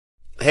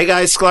Hey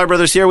guys, Sklar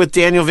Brothers here with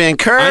Daniel Van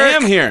Kirk. I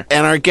am here.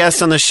 And our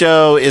guest on the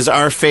show is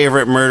our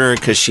favorite murderer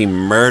because she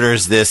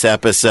murders this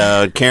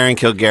episode, Karen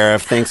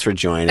Kilgariff. Thanks for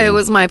joining. It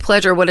was my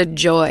pleasure. What a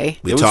joy.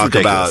 We It was talk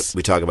ridiculous.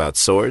 about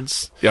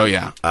swords. Oh,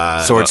 yeah.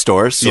 Sword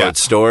stores.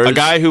 A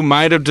guy who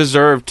might have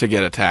deserved to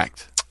get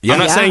attacked. Yeah. I'm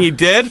not saying he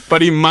did,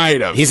 but he might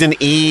have. He's an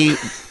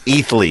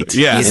athlete.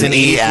 Yeah. He's an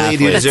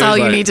e-athlete. That's all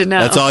you need to know.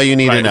 That's all you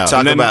need to know. And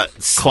Talk then about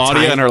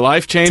Claudia and her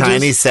life changes.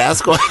 Tiny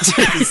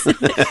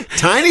Sasquatches.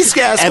 Tiny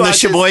Sasquatches. And the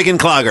Sheboygan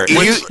Clogger.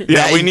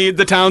 We need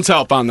the town's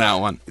help on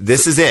that one.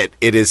 This is it.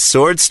 It is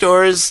sword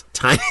stores,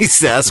 Tiny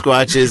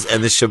Sasquatches,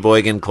 and the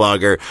Sheboygan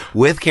Clogger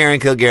with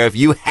Karen Kilgariff.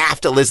 You have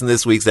to listen to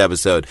this week's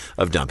episode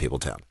of Dumb People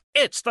Town.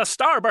 It's the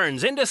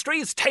Starburns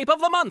Industries Tape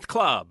of the Month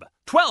Club.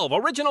 12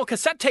 original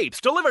cassette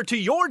tapes delivered to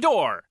your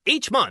door.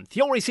 Each month,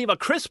 you'll receive a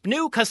crisp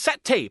new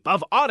cassette tape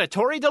of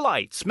auditory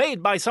delights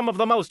made by some of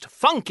the most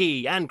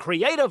funky and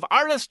creative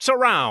artists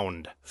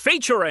around.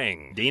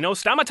 Featuring Dino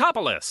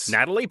Stamatopoulos,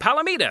 Natalie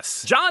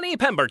Palamides, Johnny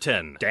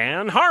Pemberton,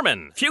 Dan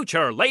Harmon,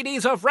 future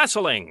Ladies of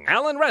Wrestling,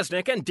 Alan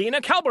Resnick and Dina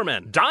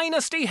Kelberman,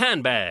 Dynasty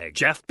Handbag,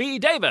 Jeff B.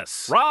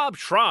 Davis, Rob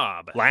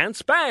Schraub,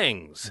 Lance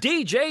Bangs,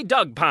 DJ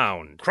Doug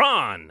Pound,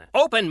 Kron,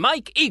 Open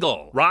Mike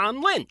Eagle,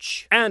 Ron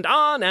Lynch, and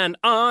on and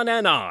on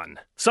and on.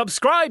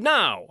 Subscribe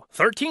now.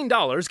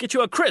 $13 gets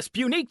you a crisp,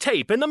 unique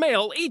tape in the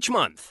mail each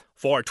month.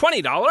 For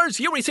 $20,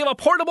 you receive a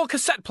portable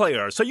cassette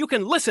player so you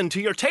can listen to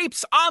your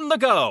tapes on the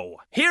go.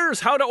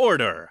 Here's how to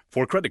order.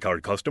 For credit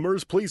card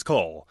customers, please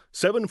call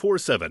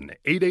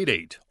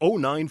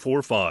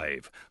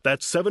 747-888-0945.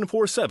 That's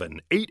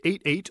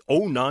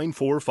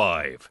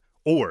 747-888-0945.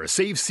 Or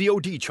save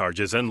COD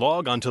charges and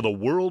log onto the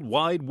World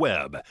Wide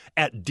Web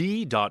at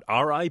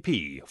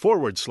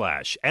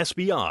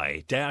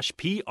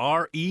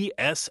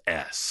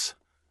d.rip/SBI-PRESS.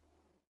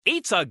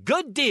 It's a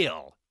good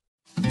deal.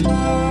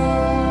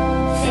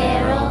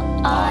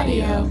 Feral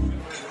Audio.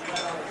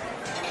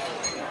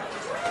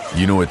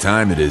 You know what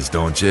time it is,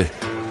 don't you?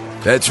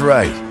 That's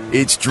right.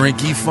 It's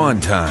Drinky Fun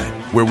Time,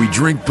 where we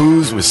drink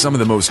booze with some of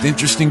the most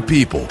interesting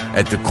people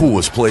at the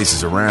coolest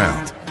places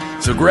around.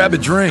 So grab a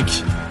drink,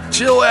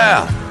 chill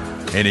out,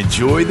 and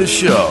enjoy the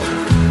show.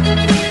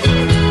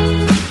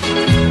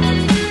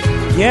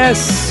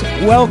 Yes,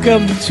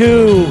 welcome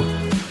to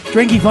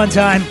Drinky Fun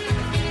Time.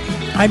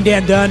 I'm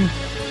Dan Dunn.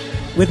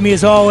 With me,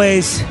 as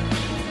always,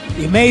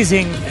 the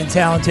amazing and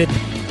talented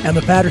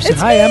Emma Patterson.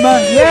 It's Hi, me!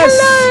 Emma. Yes.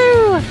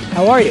 Hello.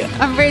 How are you?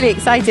 I'm really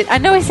excited. I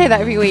know I say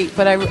that every week,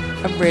 but I'm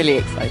really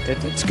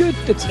excited. It's good.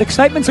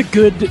 Excitement's a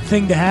good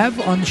thing to have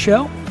on the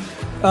show.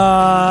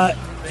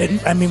 And,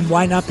 I mean,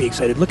 why not be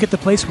excited? Look at the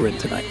place we're in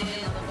tonight.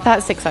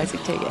 That's exciting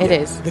too. It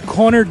is. The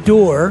corner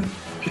door.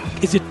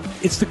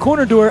 It's the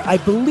corner door. I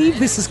believe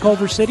this is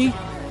Culver City.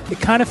 It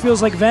kind of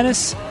feels like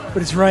Venice,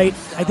 but it's right.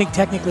 I think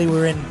technically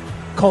we're in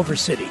Culver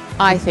City.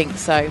 I think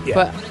so, Yeah.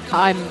 but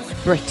I'm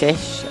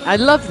British. I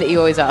love that you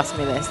always ask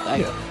me this, though.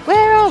 Yeah.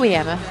 Where are we,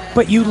 Emma?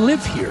 But you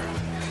live here.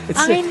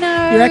 I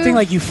know. You're acting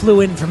like you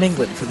flew in from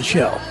England for the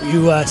show.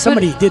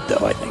 Somebody did,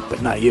 though, I think,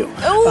 but not you.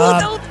 Oh,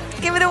 don't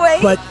give it away.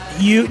 But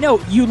you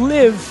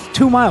live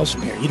 2 miles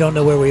from here. You don't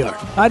know where we are.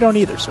 I don't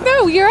either. So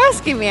No, you're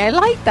asking me. I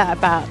like that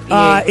about you.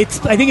 I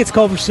think it's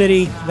Culver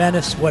City,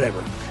 Venice,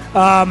 whatever.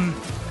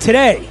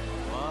 Today,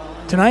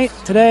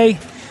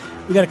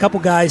 we got a couple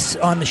guys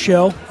on the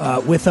show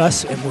with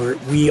us, and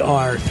we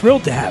are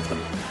thrilled to have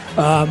them.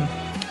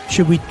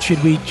 Should we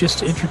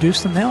just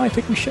introduce them now? I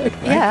think we should.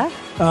 Right? Yeah.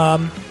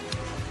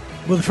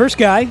 Well, the first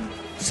guy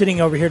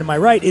sitting over here to my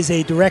right is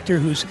a director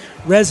whose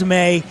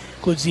resume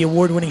includes the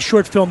award-winning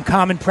short film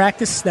Common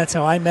Practice. That's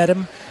how I met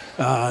him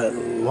a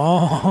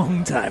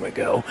long time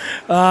ago,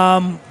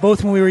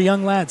 both when we were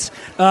young lads.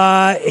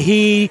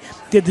 He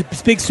did the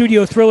big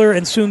studio thriller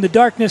And Soon the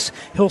Darkness.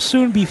 He'll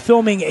soon be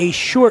filming a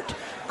short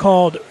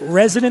called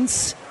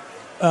Residence.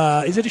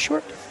 Is it a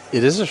short?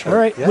 It is a short. All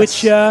right,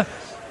 yes.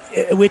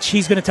 which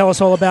he's going to tell us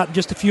all about in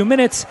just a few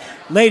minutes.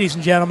 Ladies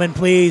and gentlemen,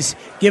 please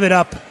give it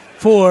up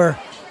for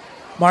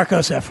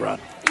Marcos Efron.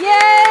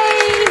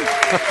 Yay!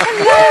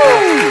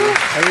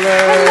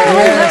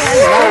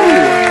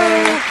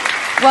 Hello.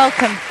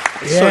 Welcome.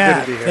 So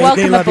good to be here.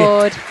 Welcome love you.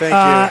 aboard. Thank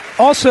you.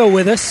 Also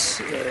with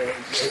us,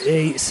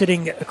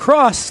 sitting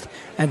across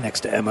and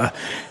next to Emma,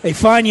 a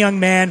fine young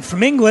man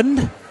from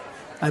England,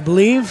 I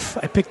believe.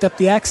 I picked up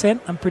the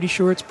accent. I'm pretty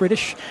sure it's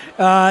British.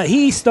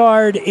 He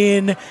starred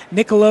in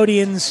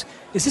Nickelodeon's,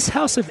 is this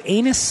House of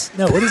Anus?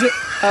 No, what is it?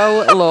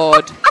 Oh,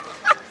 Lord.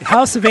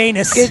 House of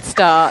Anus. Good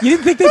start. You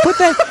didn't think they put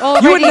that? You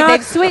would Already, not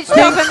they've switched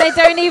off and they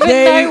don't even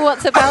know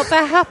what's about to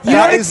happen.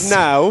 That is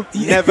now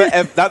never.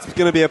 That's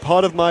going to be a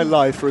part of my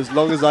life for as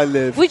long as I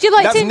live. Would you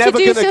like that's to never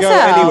introduce gonna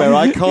yourself? go anywhere.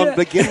 I can't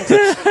begin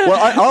to.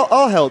 Well,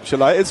 I'll help,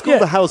 shall I? It's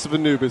called The House of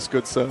Anubis,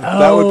 good sir.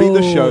 That would be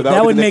the show.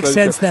 That would be the make Nickelodeon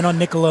sense show. then on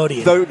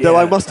Nickelodeon. Though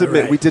I must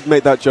admit, right. we did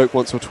make that joke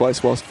once or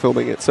twice whilst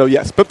filming it. So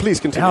yes, but please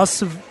continue.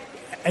 House of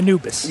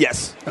Anubis.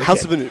 Yes, Okay.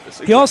 House of Anubis.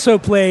 He also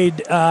played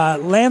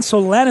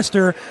Lancel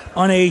Lannister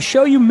on a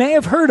show you may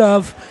have heard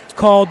of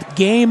called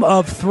Game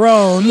of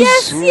Thrones.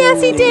 Yes, he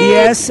did.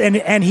 Yes,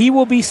 and he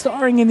will be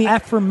starring in the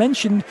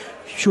aforementioned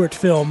short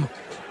film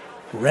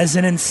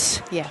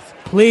Resonance. Yes.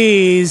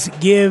 Please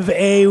give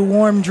a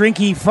warm,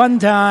 drinky, fun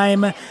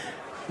time.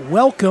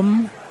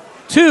 Welcome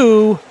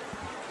to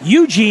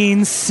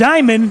Eugene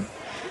Simon.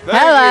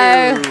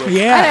 Hello.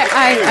 Yeah.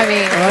 I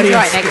mean, he's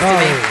right next to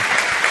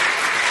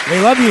me.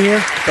 They love you here.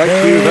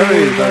 Thank you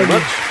very, very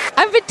much.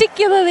 I'm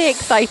particularly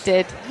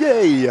excited.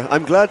 Yay!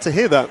 I'm glad to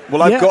hear that.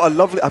 Well, I've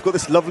got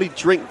this lovely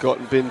drink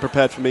been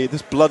prepared for me.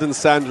 This blood and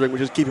sand drink,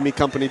 which is keeping me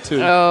company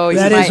too. Oh,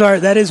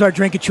 that is our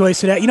drink of choice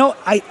today. You know,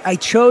 I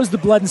chose the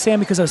blood and sand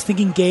because I was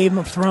thinking Game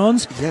of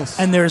Thrones. Yes.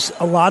 And there's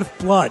a lot of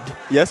blood.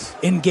 Yes.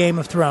 In Game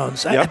of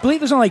Thrones. Yep. I believe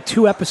there's only like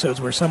 2 episodes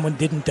where someone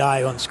didn't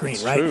die on screen,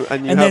 It's right? true.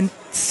 And then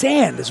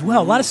sand as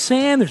well. A lot of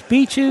sand. There's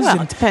beaches. Well,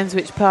 and it depends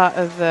which part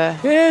of the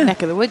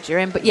neck of the woods you're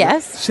in, but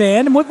yes.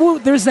 Sand.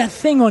 And there's that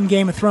thing on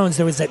Game of Thrones.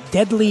 There was that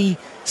deadly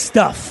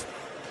stuff.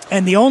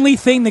 And the only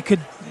thing that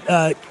could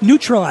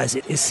neutralize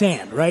it is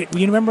sand, right?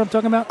 You remember what I'm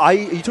talking about? Are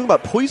you talking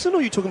about poison or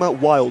are you talking about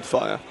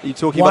wildfire? Are you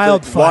talking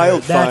wildfire,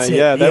 about wildfire? that's it,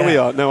 Yeah, there yeah. we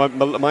are. No,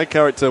 my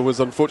character was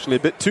unfortunately a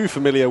bit too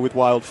familiar with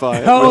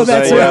wildfire. Oh,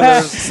 that's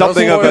right.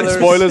 Something about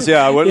spoilers.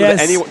 Yeah, I won't Yes.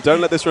 let anyone. Don't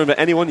let this remember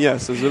anyone.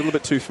 Yes, I was a little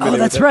bit too familiar. Oh,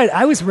 that's with right.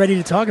 I was ready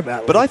to talk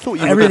about it. But I thought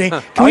you were everything.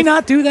 Can we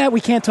not do that?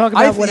 We can't talk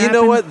about what you happened.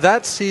 know what?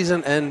 That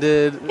season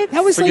ended.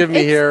 That was forgive like,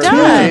 me here. it's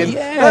done.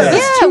 Yeah.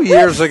 That's 2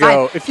 years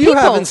ago. If you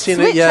People, haven't seen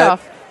it switch yet,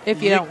 off if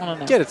you don't want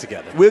to know. get it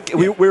together.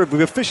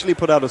 We've officially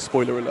put out a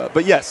spoiler alert.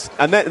 But yes,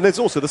 and there's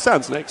also the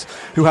sand snakes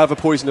who have a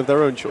poison of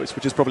their own choice,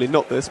 which is probably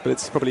not this, but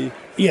it's probably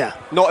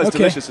not as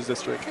delicious as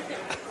this drink.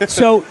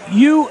 So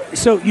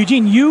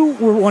Eugene, you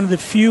were one of the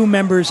few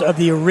members of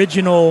the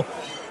original.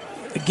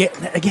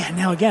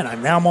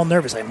 I'm all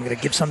nervous. I'm going to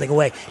give something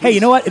away. Hey, you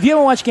know what? If you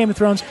haven't watched Game of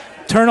Thrones,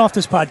 turn off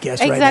this podcast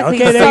right now. Exactly.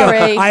 Okay, there you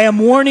Sorry. go. I am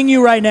warning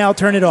you right now.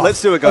 Turn it off.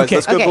 Let's do it, guys. Okay.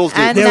 Let's go balls deep.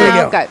 And There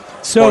now we go. go.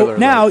 So Spoiler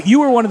now alert.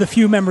 you were one of the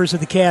few members of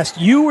the cast.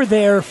 You were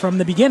there from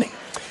the beginning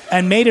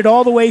and made it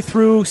all the way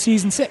through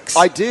season 6.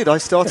 I did. I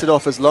started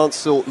off as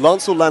Lancel.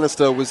 Lancel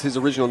Lannister was his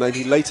original name.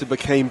 He later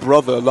became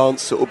Brother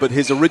Lancel, but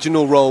his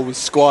original role was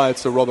Squire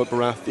to Robert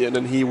Baratheon,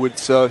 and he would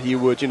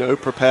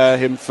prepare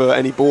him for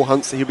any boar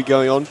hunts that he'd be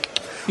going on.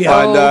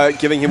 Yeah. And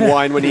giving him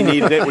wine when he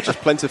needed it, which is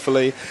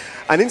plentifully.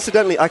 And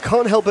incidentally, I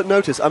can't help but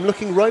notice, I'm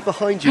looking right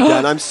behind you,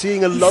 Dan. I'm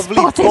seeing a lovely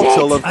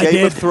bottle of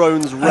Game of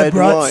Thrones red I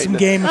brought wine. some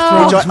Game of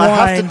Thrones Which I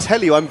have wine. to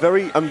tell you,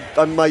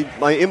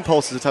 my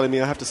impulses are telling me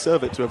I have to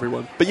serve it to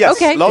everyone. But yes,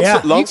 Okay.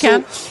 You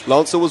can.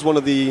 Lancel was one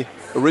of the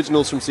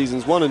originals from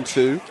seasons 1 and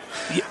 2,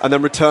 and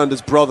then returned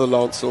as Brother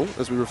Lancel,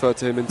 as we refer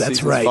to him in seasons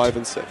 5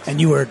 and 6.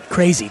 And you were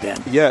crazy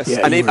then. Yes,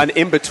 Yeah, and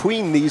in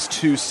between these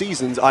 2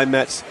 seasons, I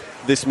met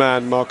this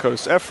man,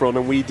 Marcos Efron,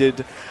 and we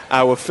did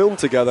our film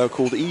together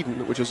called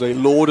Eden, which was a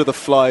Lord of the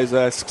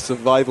Flies-esque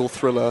survival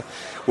thriller,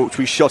 which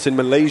we shot in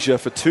Malaysia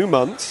for 2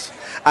 months.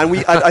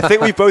 And I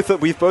think we've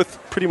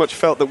both pretty much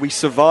felt that we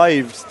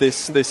survived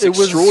this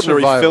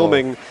extraordinary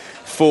filming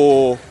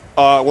for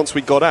once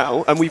we got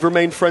out, and we've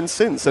remained friends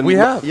since. And We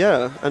have.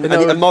 yeah.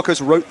 And Marcos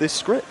wrote this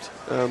script.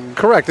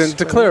 Correct. And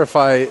to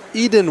clarify,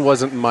 Eden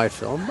wasn't my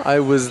film. I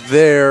was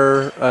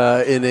there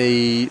in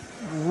a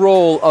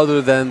role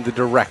other than the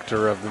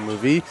director of the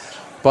movie,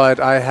 but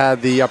I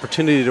had the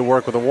opportunity to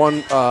work with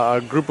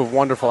a group of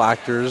wonderful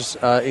actors,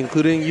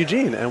 including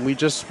Eugene, and we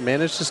just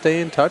managed to stay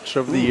in touch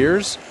over the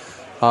years.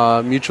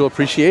 Mutual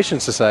Appreciation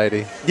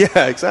Society.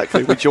 Yeah,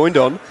 exactly. We joined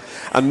on.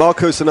 And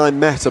Marcos and I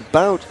met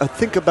about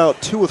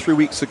 2 or 3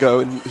 weeks ago,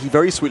 and he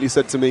very sweetly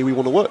said to me, "We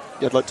want to work.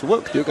 I'd like to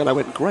work with you." And I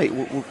went, "Great."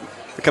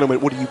 I kind of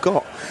went, "What do you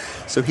got?"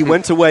 So he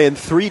went away, and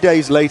 3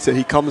 days later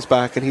he comes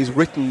back and he's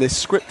written this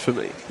script for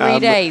me. 3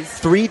 days.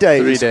 3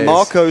 days. 3 days.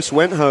 Marcos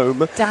went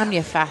home. Damn,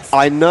 you're fast.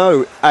 I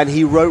know, and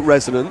he wrote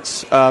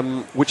Resonance,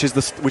 which is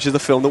the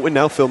film that we're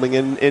now filming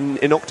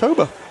in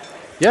October.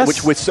 Yes.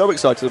 Which we're so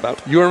excited about.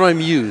 You are my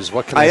muse.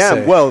 What can I say? I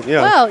am. Well,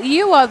 yeah. Well,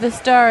 you are the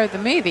star of the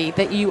movie,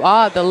 that you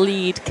are the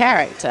lead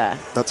character.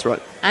 That's right.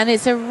 And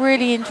it's a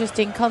really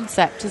interesting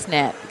concept, isn't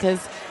it? Because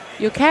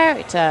your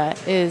character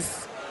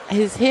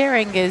his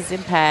hearing is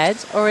impaired,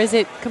 or is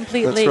it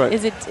completely,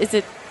 That's right. is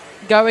it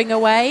going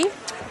away?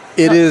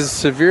 It is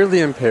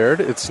severely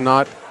impaired. It's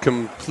not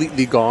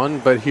completely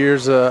gone, but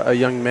here's a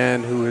young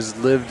man who has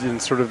lived in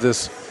sort of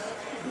this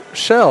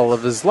shell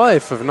of his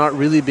life of not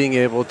really being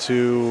able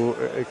to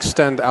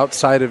extend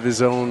outside of his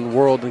own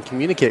world and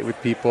communicate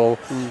with people.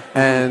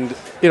 And,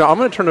 I'm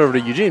going to turn it over to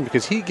Eugene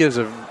because he gives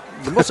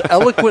the most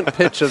eloquent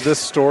pitch of this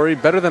story,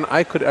 better than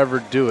I could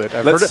ever do it.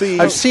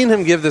 I've seen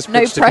him give this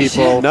pitch to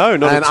people. No,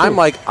 not and at all. I'm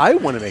like, I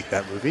want to make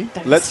that movie.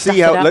 Let's see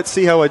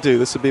how I do.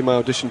 This will be my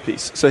audition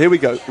piece. So here we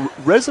go.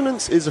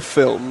 Resonance is a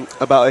film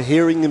about a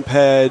hearing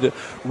impaired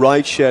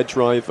rideshare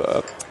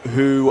driver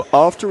who,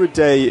 after a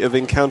day of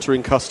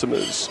encountering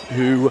customers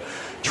who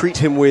treat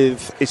him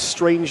with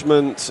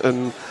estrangement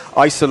and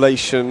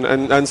isolation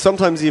and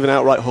sometimes even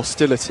outright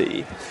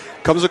hostility,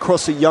 comes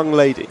across a young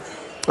lady,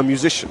 a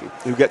musician,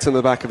 who gets in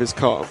the back of his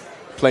car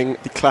playing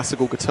the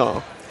classical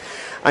guitar.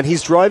 And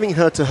he's driving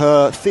her to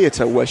her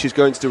theatre where she's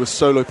going to do a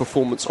solo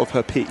performance of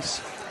her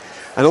piece.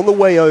 And on the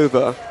way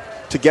over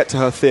to get to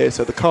her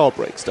theatre, the car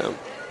breaks down.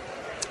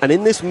 And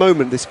in this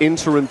moment, this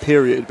interim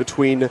period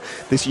between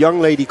this young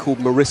lady called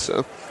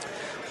Marissa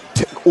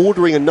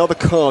ordering another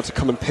car to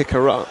come and pick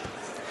her up,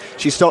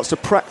 she starts to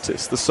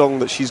practice the song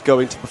that she's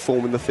going to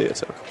perform in the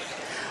theatre.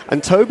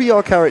 And Toby,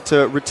 our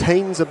character,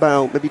 retains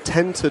about maybe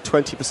 10 to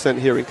 20%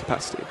 hearing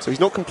capacity. So he's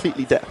not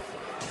completely deaf.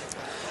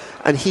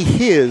 And he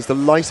hears the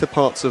lighter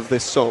parts of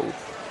this song.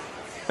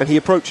 And he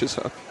approaches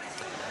her.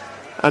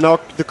 And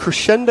the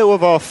crescendo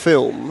of our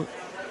film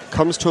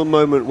comes to a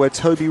moment where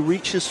Toby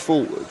reaches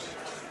forward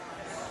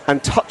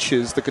and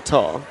touches the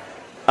guitar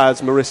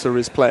as Marissa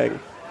is playing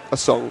a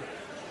song.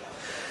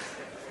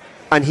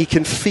 And he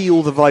can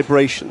feel the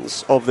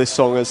vibrations of this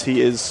song as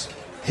he is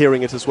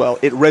hearing it as well.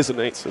 It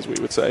resonates, as we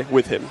would say,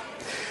 with him.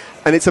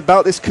 And it's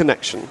about this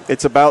connection.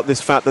 It's about this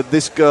fact that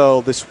this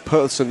girl, this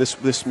person,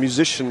 this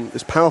musician,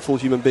 this powerful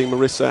human being,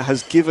 Marissa,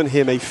 has given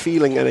him a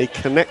feeling and a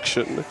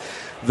connection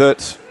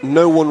that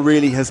no one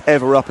really has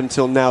ever up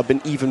until now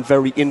been even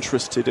very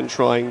interested in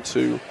trying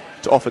to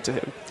offer to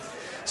him.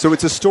 So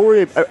it's a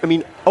story,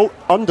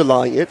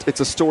 underlying it, it's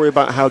a story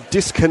about how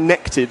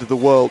disconnected the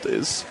world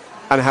is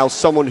and how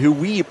someone who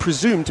we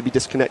presume to be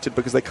disconnected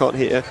because they can't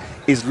hear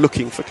is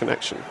looking for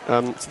connection.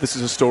 So this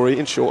is a story,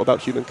 in short,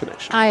 about human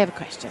connection. I have a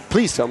question.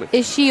 Please tell me.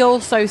 Is she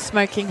also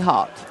smoking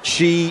hot?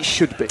 She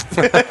should be.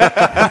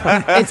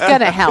 It's going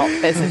to help,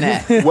 isn't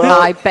it?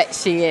 Well, I bet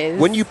she is.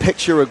 When you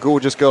picture a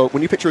gorgeous girl,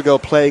 when you picture a girl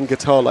playing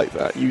guitar like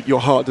that, your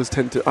heart does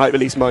tend to, at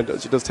least mine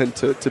does, it does tend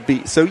to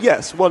beat. So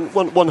yes, one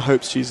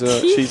hopes she's,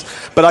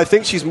 but I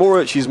think she's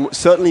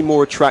certainly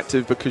more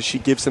attractive because she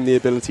gives him the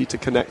ability to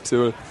connect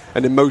to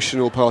an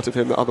emotional part of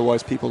him that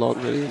otherwise people aren't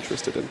really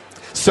interested in.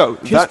 So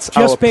that's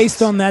just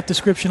based on that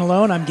description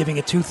alone, I'm giving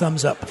it 2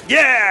 thumbs up.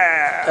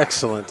 Yeah,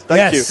 excellent.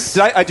 Thank you.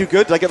 Did I do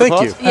good? Did I get the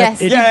part? Thank you. Yes,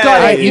 you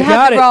got it. You got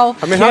had the it. role.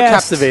 I mean, how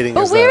captivating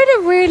But is we're that?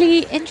 at a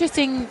really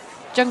interesting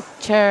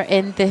juncture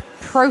in the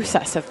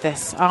process of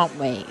this, aren't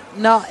we?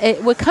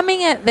 We're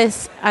coming at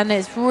this, and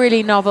it's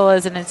really novel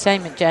as an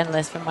entertainment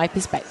journalist from my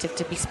perspective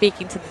to be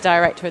speaking to the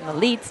director and the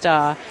lead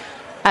star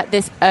at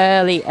this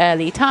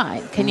early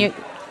time. Can you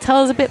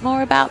tell us a bit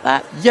more about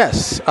that?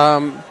 Yes.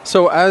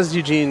 So as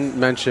Eugene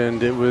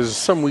mentioned, it was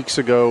some weeks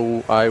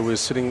ago I was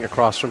sitting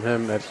across from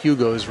him at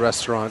Hugo's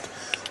restaurant.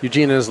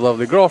 Eugene and his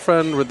lovely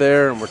girlfriend were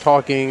there, and we're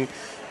talking.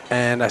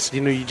 And I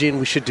said, Eugene,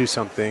 we should do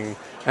something.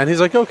 And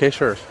he's like, okay,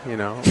 sure.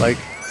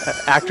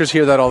 Actors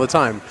hear that all the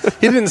time.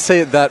 He didn't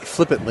say it that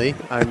flippantly.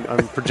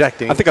 I'm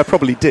projecting. I think I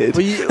probably did.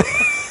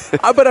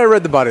 But I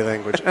read the body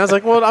language. And I was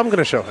like, well, I'm going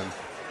to show him.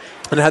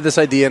 And I had this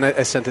idea, and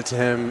I sent it to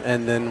him,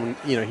 and then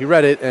he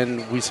read it,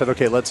 and we said,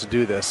 okay, let's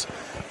do this.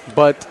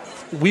 But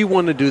we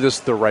want to do this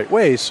the right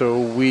way,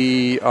 so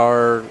we reached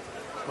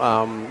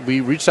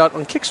out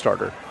on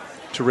Kickstarter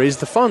to raise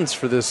the funds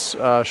for this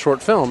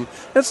short film.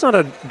 It's not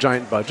a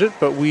giant budget,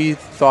 but we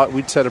thought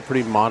we'd set a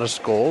pretty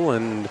modest goal,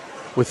 and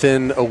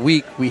within a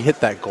week we hit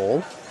that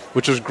goal,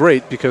 which was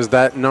great because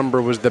that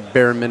number was the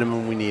bare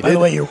minimum we needed. By the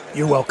way,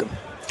 you're welcome.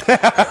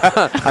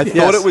 I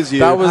thought it was you.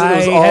 That was, I it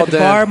was had all to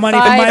Dan. borrow money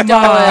from my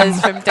mom.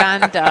 $5 from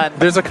Dan Dunn.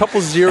 There's a couple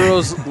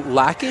zeros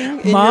lacking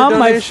in Mom, your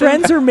my donation.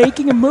 friends are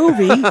making a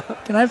movie.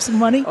 Can I have some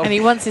money? And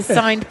he wants his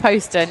signed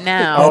poster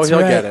now. Oh, That's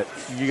he'll right. get it.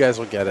 You guys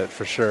will get it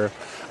for sure.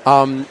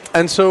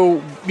 And so,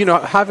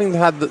 having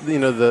had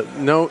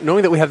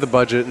knowing that we have the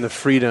budget and the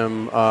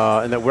freedom,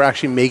 and that we're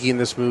actually making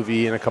this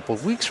movie in a couple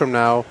of weeks from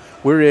now,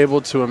 we're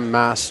able to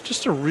amass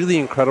just a really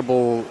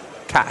incredible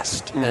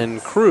cast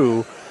and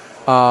crew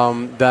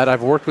that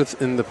I've worked with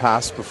in the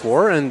past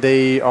before, and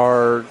they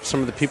are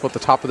some of the people at the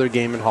top of their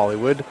game in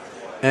Hollywood.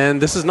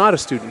 And this is not a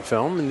student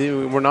film, and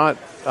we're not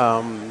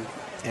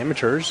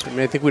amateurs.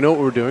 I think we know what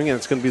we're doing, and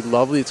it's going to be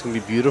lovely. It's going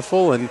to be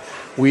beautiful, and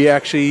we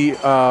actually,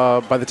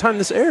 by the time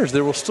this airs,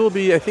 there will still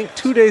be, I think,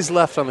 2 days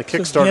left on the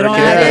Kickstarter get on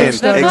campaign.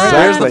 There's the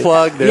There's the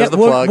plug. There's the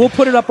plug. We'll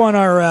put it up on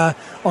our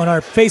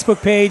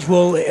Facebook page.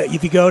 We'll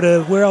if you go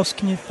to where else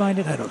can you find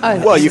it? I don't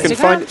know. Well, you can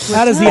find it.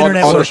 How does the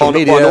internet on, work?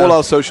 on all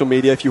our social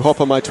media. If you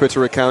hop on my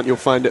Twitter account, you'll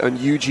find it on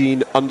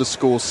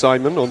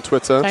Eugene_Simon on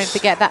Twitter. Don't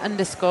forget that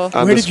underscore.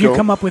 Where did you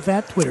come up with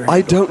that Twitter I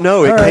handle? don't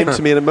know. It All came right.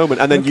 to me in a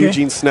moment. And then Okay.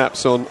 Eugene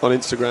Snaps on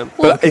Instagram.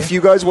 But if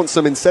you guys want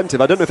some incentive,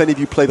 I don't know if any of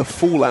you play the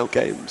Fallout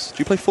games. Do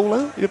you play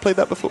Fallout? You played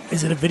that before?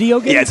 Is it a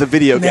video game? Yeah, it's a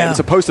video game. No. It's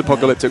a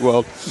post-apocalyptic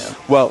world.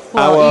 Well,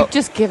 you've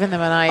just given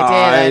them an idea.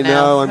 I though, know,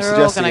 now. I'm They're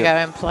all suggesting going to it. go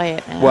and play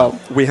it now. Well,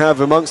 we have,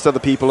 amongst other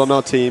people on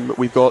our team,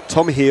 we've got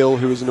Tom Heel,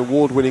 who is an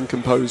award-winning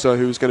composer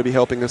who's going to be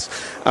helping us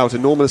out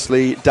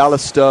enormously.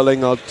 Dallas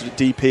Sterling, our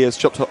DP, has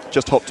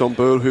just hopped on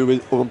board, who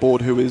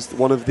is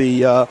one of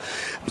the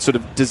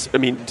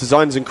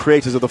designers and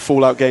creators of the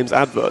Fallout games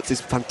adverts.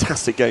 These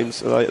fantastic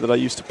games that I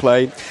used to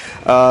play.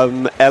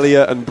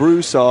 Elliot and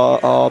Bruce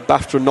are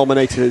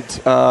BAFTA-nominated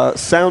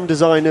sound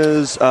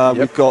designers.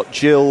 We've got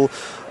Jill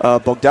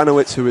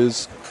Bogdanowicz, who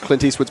is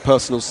Clint Eastwood's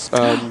personal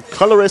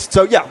colorist.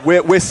 So yeah,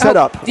 we're set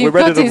up. We're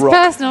ready to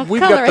rock.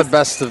 We've got the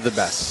best of the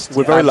best.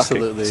 We're very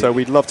Absolutely. lucky. So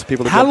we'd love to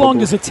people to How jump on long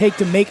board. does it take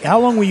to make? How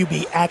long will you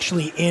be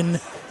actually in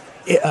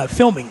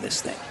filming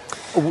this thing?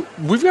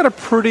 We've got a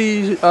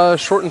pretty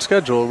shortened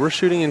schedule. We're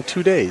shooting in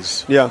 2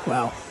 days. Yeah.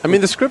 Wow. I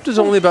mean, the script is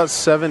only about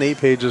 7-8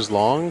 pages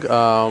long.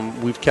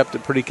 We've kept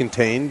it pretty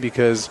contained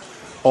because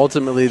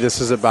ultimately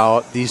this is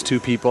about these two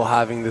people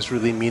having this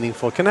really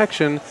meaningful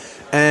connection,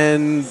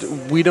 and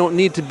we don't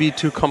need to be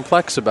too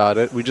complex about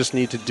it. We just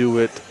need to do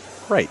it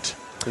right.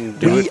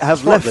 We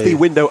have left the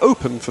window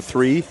open for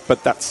 3,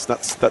 but that's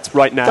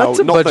right now. That's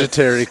a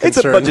budgetary concern. It's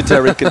a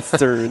budgetary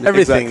concern.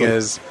 Everything exactly.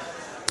 is.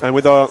 And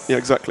with our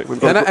exactly.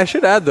 And I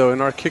should add though,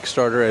 in our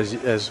Kickstarter,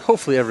 as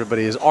hopefully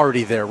everybody is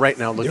already there right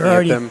now, looking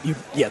at them.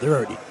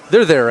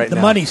 They're there right now.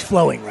 The money's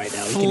flowing right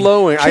now.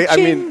 Flowing. I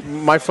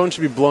mean, my phone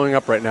should be blowing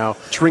up right now.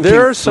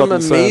 There are some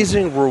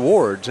amazing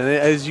rewards, and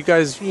as you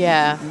guys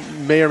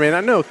may or may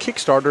not know,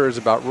 Kickstarter is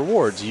about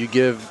rewards. You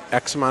give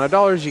X amount of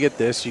dollars, you get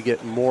this. You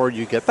get more,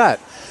 you get that.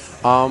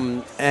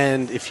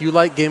 And if you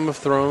like Game of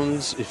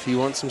Thrones, if you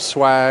want some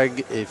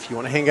swag, if you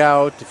want to hang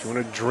out, if you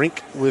want to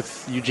drink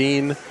with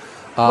Eugene.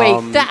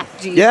 Wait, that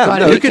you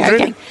you can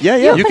drink.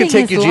 You're you can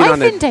take Eugene on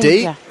a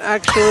date.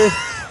 Actually,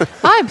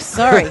 I'm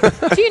sorry.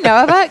 Do you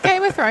know about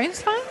Game of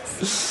Thrones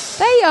fans?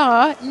 They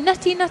are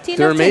nutty.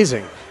 They're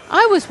amazing.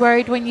 I was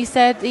worried when you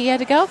said that he had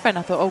a girlfriend.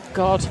 I thought, oh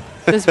God,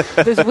 there's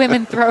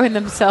women throwing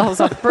themselves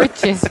off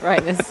bridges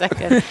right this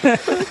second.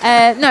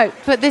 No,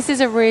 but this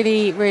is a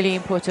really, really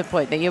important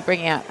point that you're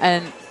bringing up.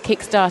 And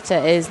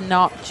Kickstarter is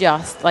not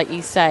just, like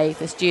you say,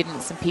 for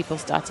students and people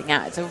starting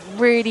out. It's a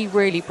really,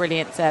 really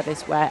brilliant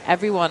service where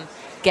everyone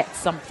gets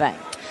something.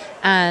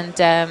 And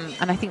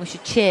I think we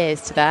should cheers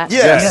to that.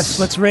 Yes,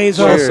 let's raise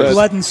our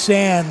blood and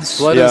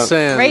sands.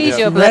 Raise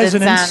your blood and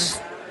sands.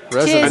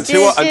 And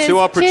to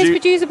our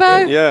producer Bo.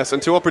 Yes,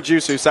 and to our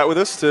producer who sat with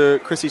us, to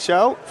Chrissy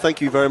Chow,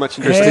 thank you very much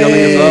indeed for coming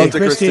as well. To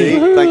Christy,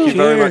 thank you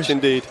very much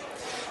indeed.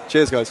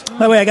 Cheers, guys. By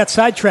the way, I got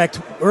sidetracked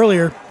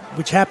earlier,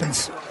 which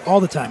happens all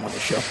the time on the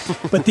show.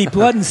 But the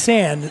Blood and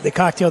Sand, the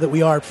cocktail that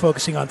we are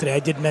focusing on today, I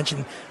did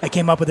mention I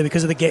came up with it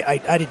because of the game.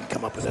 I didn't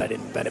come up with it. I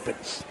didn't invent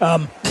it,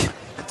 but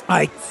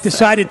I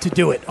decided to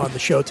do it on the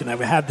show tonight.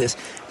 We have this.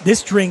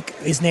 This drink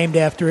is named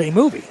after a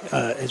movie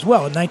as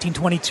well, a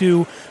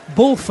 1922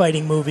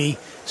 bullfighting movie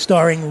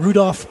starring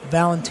Rudolph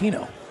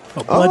Valentino.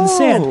 Blood and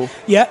Sand.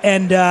 Yeah,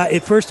 and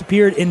it first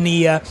appeared in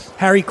the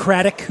Harry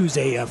Craddock, who's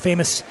a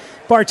famous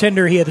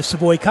bartender. He had the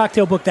Savoy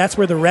cocktail book. That's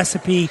where the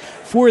recipe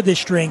for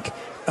this drink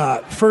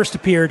first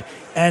appeared.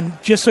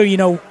 And just so you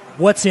know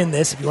what's in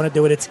this, if you want to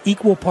do it, it's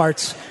equal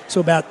parts.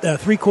 So about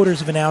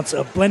 3/4 of an ounce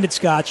of blended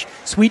scotch,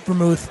 sweet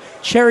vermouth,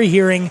 cherry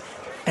hearing,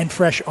 and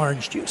fresh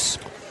orange juice.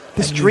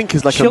 This drink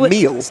is like a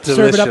meal. It's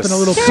serve it up in a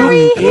little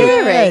cherry soup.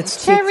 Hearing. Yeah,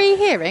 Cherry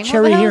hearing.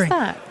 Cherry what the hell hearing. is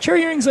that?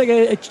 Cherry hearing's like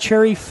a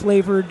cherry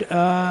flavored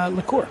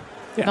liqueur.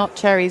 Yeah. Not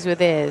cherries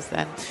with ears,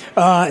 then.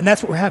 And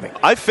that's what we're having.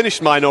 I've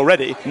finished mine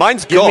already.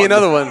 Mine's Give gone. me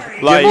another one.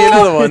 Like, Give me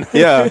another one.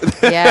 Yeah.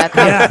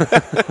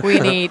 We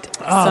need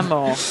some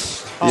more.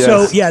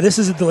 So, this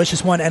is a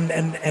delicious one. And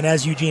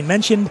as Eugene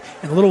mentioned,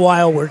 in a little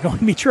while, we're going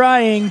to be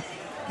trying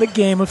the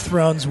Game of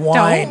Thrones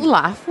wine. Don't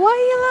laugh. Why are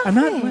you laughing? I'm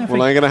not laughing.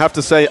 Well, I'm going to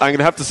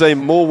have to say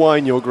more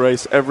wine, Your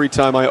Grace, every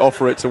time I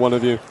offer it to one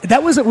of you.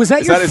 That was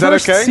that your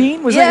first okay?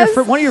 scene? Was Yes.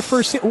 that one of your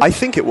first scenes? I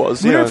think it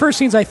was. One of the first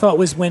scenes I thought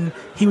was when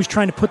he was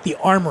trying to put the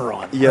armor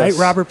on, Yes. right?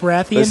 Robert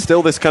Baratheon. There's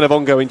still this kind of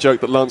ongoing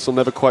joke that Lancel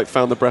never quite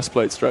found the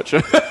breastplate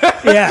stretcher.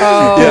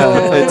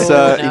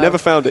 Oh, He never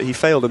found it. He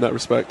failed in that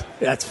respect.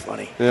 That's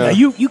funny. Yeah. Now,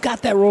 you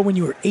got that role when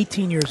you were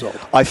 18 years old.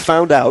 I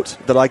found out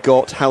that I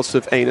got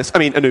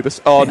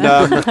Anubis on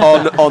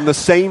the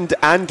same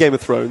and Game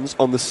of Thrones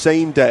on the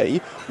same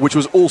day, which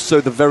was also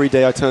the very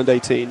day I turned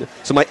 18.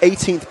 So my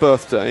 18th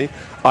birthday,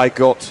 I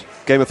got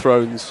Game of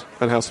Thrones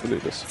and House of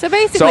Anubis. So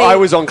basically, So I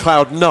was on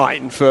cloud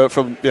 9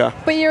 from.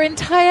 But your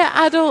entire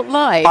adult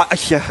life,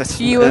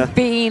 you have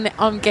been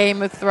on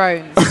Game of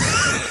Thrones.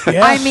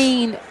 Yeah. I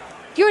mean,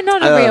 you're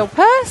not a real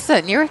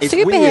person. You're a It's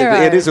superhero.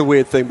 weird. It is a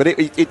weird thing, but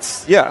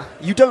it's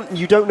You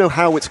don't know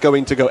how it's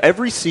going to go.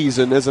 Every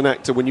season, as an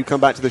actor, when you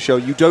come back to the show,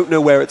 you don't know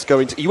where it's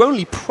going to. You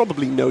only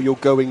probably know you're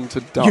going to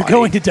die. You're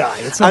going to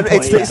die at some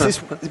point. It's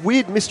this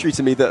weird mystery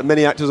to me that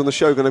many actors on the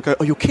show are going to go,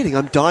 "Oh, you're kidding?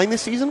 I'm dying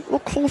this season? Well,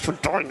 of course I'm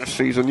dying this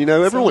season." You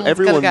know, everyone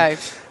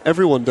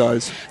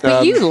dies.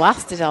 But you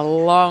lasted a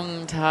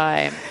long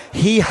time.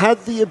 He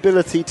had the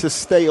ability to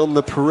stay on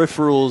the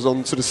peripherals,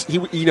 on sort of,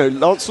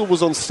 Lancel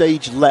was on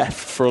stage left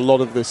for a lot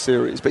of this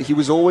series, but he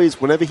was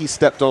always, whenever he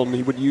stepped on,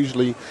 he would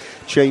usually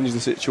change the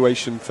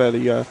situation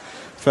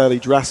fairly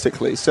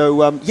drastically.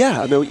 So,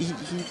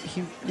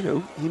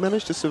 he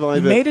managed to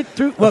survive. He made it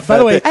through. Well, by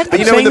the way, I'm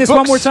saying this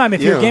one more time.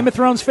 If you're a Game of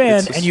Thrones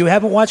fan and you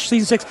haven't watched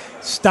season 6,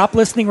 stop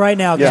listening right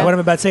now, because what I'm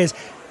about to say is,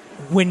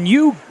 when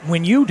you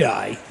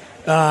die,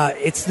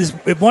 it's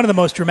one of the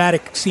most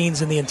dramatic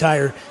scenes in the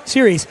entire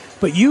series.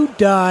 But you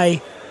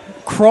die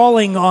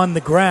crawling on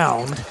the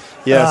ground,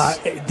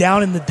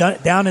 down in the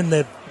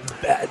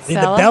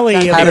belly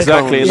of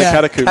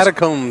the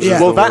catacombs. Yeah.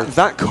 Well,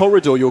 that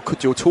corridor you're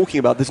talking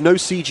about, there's no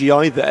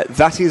CGI there.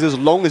 That is as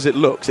long as it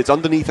looks. It's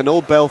underneath an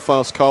old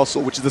Belfast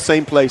castle, which is the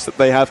same place that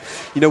they have,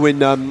 in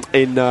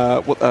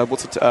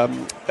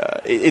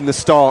the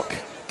Stark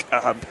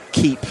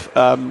keep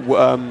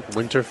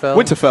Winterfell.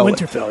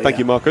 Winterfell. Thank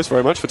you, Marcus,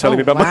 very much for telling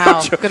me about my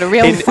Wow, got a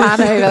real fan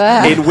over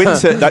there. In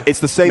winter, it's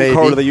the same Maybe.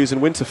 corridor they use in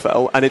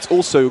Winterfell, and it's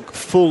also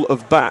full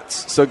of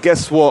bats. So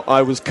guess what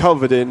I was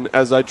covered in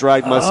as I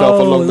dragged myself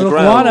along the little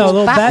ground? guano,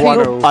 little bat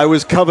Guano. I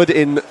was covered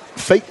in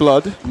fake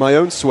blood, my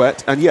own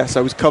sweat, and yes,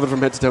 I was covered from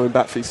head to toe in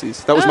bat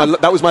feces. That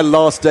was my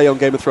last day on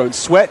Game of Thrones.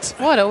 Sweat,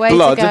 What a way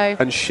blood, to go.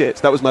 and shit.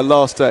 That was my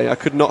last day. I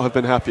could not have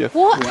been happier.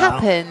 What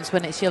happens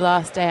when it's your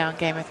last day on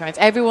Game of Thrones?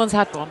 Everyone's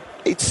had one.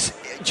 It's,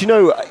 do you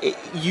know,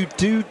 you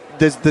do.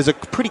 There's a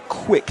pretty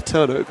quick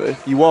turnover.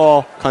 You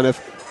are kind of,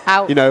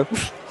 Out. you know,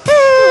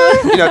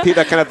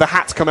 that kind of the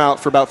hats come out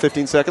for about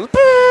 15 seconds,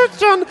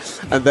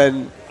 and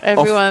then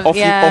Everyone, off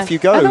yeah. you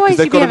go, Otherwise because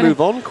they've you'd be got to having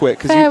move on quick.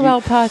 'Cause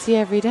farewell party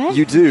every day.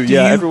 you do, Do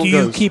yeah. you, Everyone do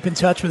you goes. keep in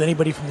touch with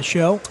anybody from the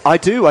show? I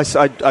do.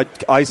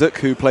 Isaac,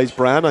 who plays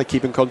Bran, I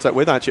keep in contact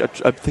with. Actually,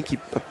 I think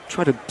I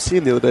tried to see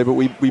him the other day, but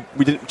we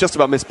didn't just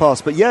about miss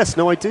pass. But yes,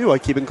 no, I do. I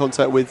keep in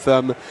contact with.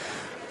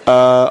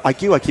 I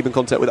keep in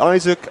contact with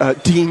Isaac,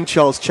 Dean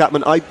Charles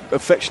Chapman. I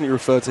affectionately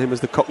refer to him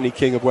as the Cockney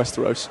King of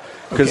Westeros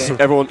because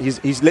Okay. everyone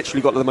he's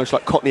literally got the most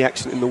like Cockney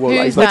accent in the world.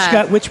 Who's He's that?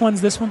 like Which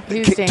one's this one?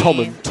 Who's King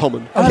singing?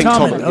 Tommen. Oh, King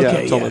Tommen. Tommen.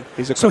 Okay, Yeah, Tommen. yeah.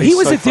 He's a, So he's he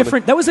was so a funny.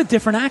 different. That was a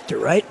different actor,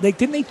 right?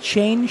 Didn't they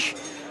change?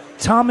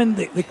 Tommen,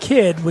 the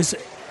kid was.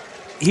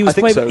 He was I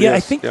think played. so, yeah, I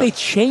yes, think yeah. they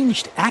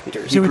changed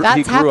actors. He It was- grew-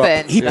 That's grew up.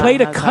 happened. he Yeah.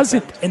 played a That's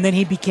cousin, happened. and then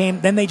he became.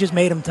 Then they just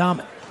made him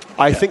Tommen.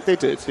 I think they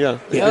did, yeah.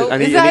 They Oh, did.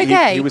 And is he, that and he-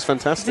 okay? he was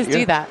fantastic. Just yeah.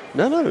 do that.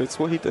 No, it's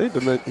what he did,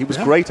 and he was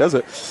Yeah. great as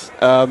it.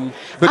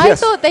 But I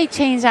yes, thought they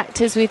changed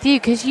actors with you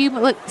because you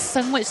look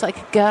so much like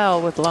a girl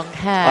with long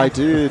hair. I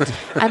did.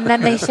 And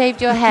then they shaved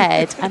your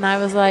head, and I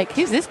was like,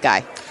 "Who's this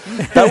guy?"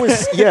 That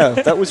was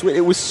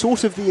it was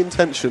sort of the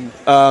intention.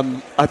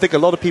 I think a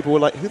lot of people were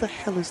like, "Who the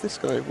hell is this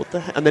guy? What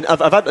the hell?" And then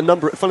I've had a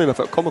number. Funny enough,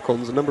 at Comic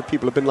Cons, a number of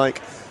people have been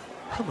like,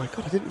 "Oh my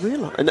god, I didn't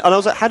realise." And I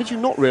was like, "How did you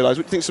not realise?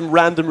 What do you think? Some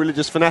random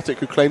religious fanatic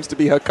who claims to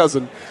be her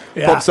cousin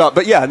pops up?"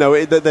 But yeah, no,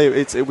 it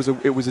was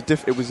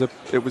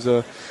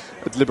a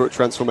deliberate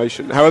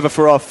transformation. However,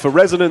 for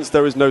Resonance,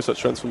 there is no such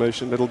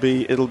transformation. It'll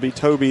be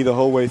Toby the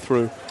whole way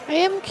through. I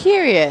am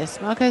curious,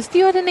 Marcus. Do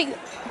you had an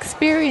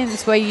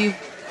experience where you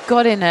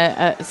got in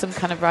some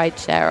kind of ride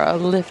share or a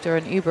Lyft or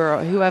an Uber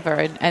or whoever,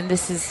 and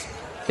this has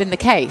been the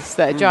case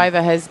that a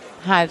driver has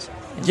had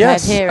impaired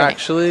Yes, hearing?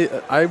 actually,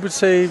 I would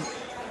say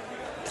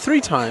 3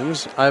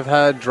 times I've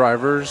had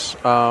drivers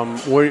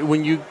where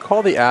when you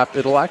call the app,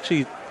 it'll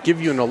actually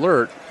give you an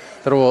alert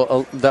that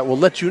will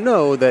let you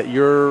know that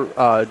your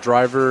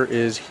driver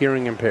is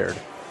hearing impaired.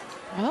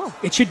 Oh.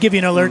 It should give you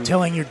an alert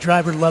telling your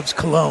driver loves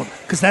cologne,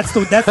 because that's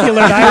the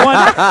alert I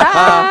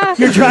want.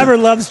 Your driver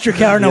loves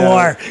Drakkar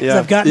Noir. 'Cause yeah.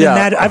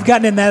 I've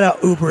gotten in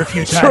that Uber a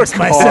few times Drakkar.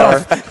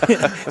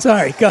 myself.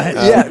 Sorry, go ahead.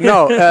 Yeah,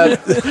 no,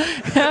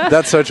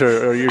 that's so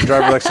true. Your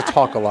driver likes to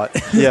talk a lot.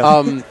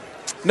 Yeah.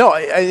 No,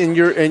 and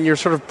you're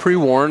sort of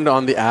pre-warned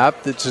on the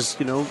app that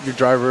just your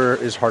driver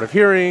is hard of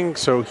hearing,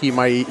 so he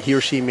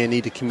or she may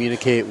need to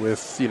communicate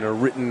with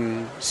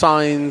written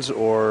signs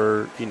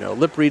or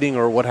lip reading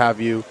or what have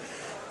you.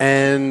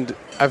 And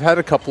I've had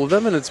a couple of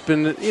them, and it's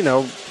been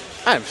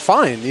I'm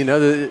fine.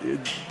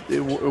 It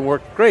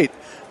worked great.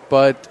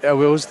 But I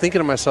was thinking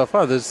to myself,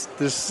 oh, this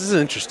is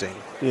interesting.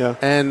 Yeah.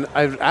 And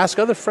I've asked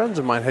other friends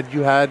of mine, had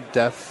you had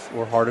deaf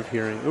or hard of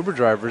hearing Uber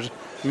drivers?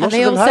 Most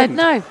they of them all said hadn't.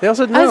 no. They all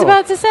said no. I was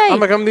about to say. I'm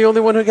like, I'm the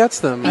only one who gets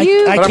them.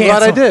 You- but I'm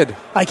glad I did.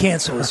 I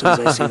cancel as soon as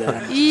I see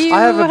that. You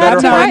I have a had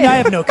better to heart. write- I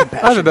have no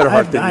compassion. I have a better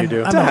heart than you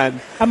do.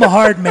 I'm a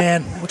hard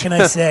man. What can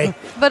I say?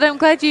 But I'm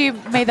glad you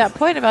made that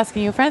point of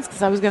asking your friends,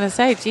 because I was going to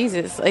say,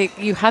 Jesus, like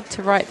you had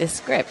to write this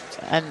script,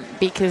 and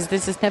because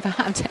this has never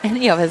happened to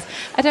any of us,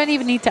 I don't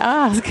even need to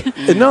ask.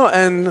 No,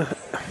 and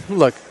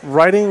look,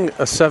 writing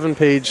a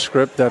 7-page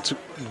script that's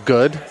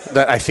good,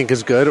 that I think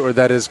is good, or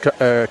that is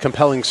a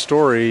compelling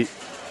story,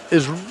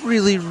 is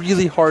really,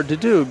 really hard to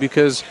do,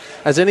 because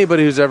as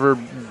anybody who's ever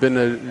been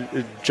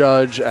a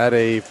judge at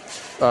a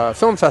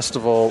film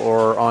festival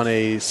or on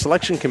a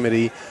selection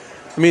committee,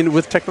 I mean,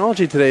 with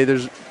technology today,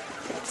 there's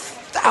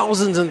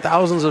thousands and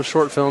thousands of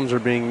short films are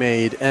being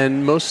made,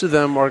 and most of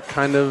them are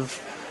kind of,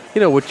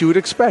 what you would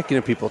expect,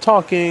 people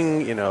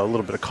talking, a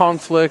little bit of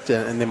conflict,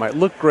 and they might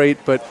look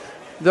great, but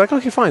they're like,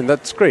 okay, fine,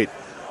 that's great.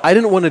 I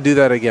didn't want to do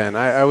that again.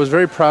 I was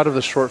very proud of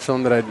the short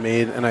film that I'd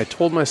made, and I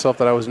told myself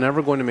that I was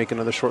never going to make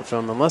another short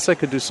film unless I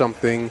could do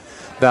something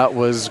that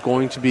was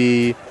going to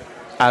be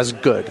as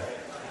good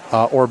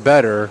or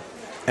better.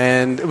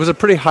 And it was a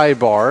pretty high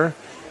bar.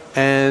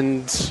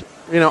 And,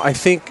 I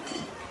think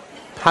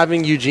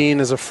having Eugene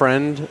as a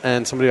friend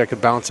and somebody I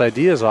could bounce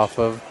ideas off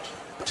of,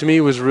 to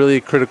me, was really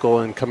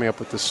critical in coming up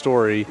with this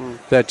story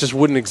that just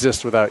wouldn't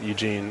exist without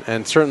Eugene,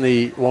 and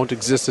certainly won't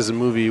exist as a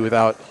movie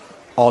without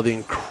all the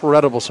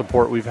incredible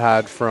support we've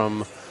had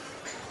from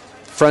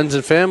friends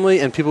and family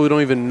and people we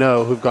don't even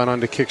know who've gone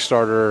on to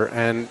Kickstarter.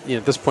 And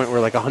at this point,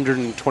 we're like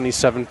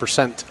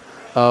 127%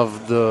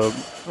 of the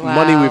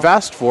money we've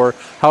asked for.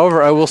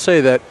 However, I will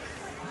say that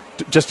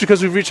just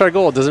because we've reached our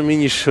goal doesn't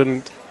mean you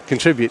shouldn't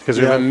contribute, because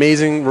we have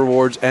amazing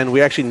rewards, and we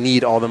actually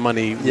need all the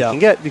money we can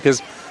get,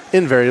 because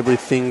invariably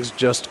things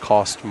just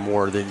cost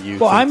more than you.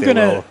 Well, think they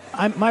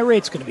will. my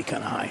rate's gonna be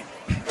kind of high.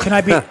 Can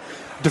I be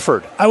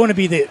deferred? I want to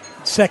be the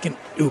second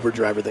Uber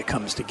driver that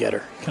comes to get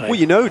her. Can I? Well,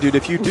 you know, dude,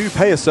 if you do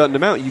pay a certain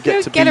amount, you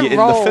get to be get a in the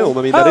role. film.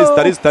 I mean, Oh.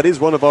 that is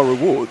one of our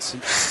rewards.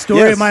 Story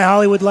Yes. of my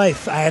Hollywood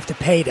life. I have to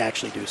pay to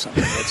actually do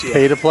something. That's,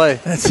 Pay to play.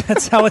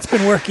 That's how it's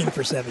been working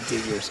for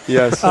 17 years.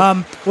 Yes.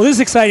 Well, this is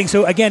exciting.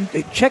 So again,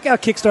 check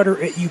out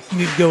Kickstarter. You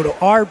can go to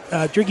our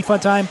Drinking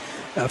Fun Time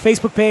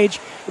Facebook page.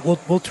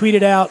 We'll tweet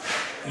it out.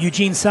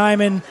 Eugene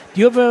Simon, do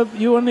you have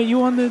you on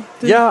the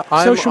Yeah,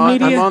 social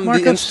media? I'm on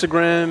Marcos? the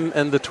Instagram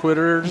and the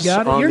Twitters You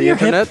got it. on You're the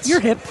internet. Hip. You're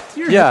hip.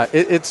 Yeah,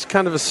 it's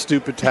kind of a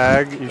stupid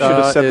tag. You should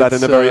have said that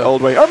in a very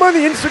old way. I'm on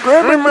the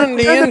Instagram. I'm on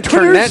the and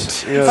internet.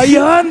 Twitters. Are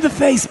you on the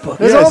Facebook?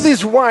 There's Yes. all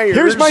these wires.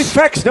 Here's my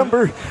fax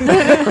number.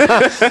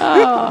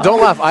 Don't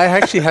laugh. I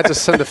actually had to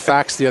send a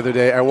fax the other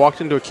day. I walked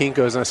into a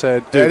Kinko's and I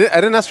said, I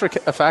didn't ask for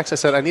a fax. I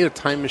said, I need a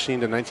time machine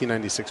to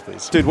 1996,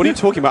 please. Dude, what are you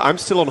talking about? I'm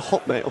still on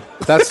Hotmail.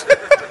 That's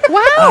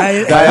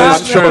Wow.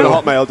 That is true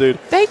on Hotmail, dude.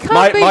 They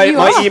can't beat you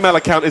my up. email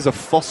account is a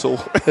fossil.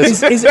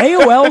 Is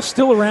AOL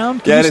still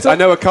around? Can Yeah, you it is. still- I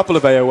know a couple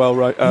of AOL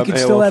right. You can AOL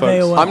still have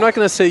folks. AOL. I'm not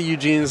going to say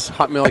Eugene's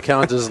Hotmail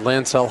account is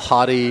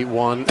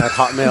lancelhottie1 at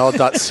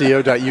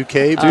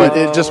hotmail.co.uk, but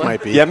it just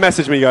might be. Yeah,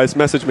 message me, guys.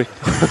 Message me.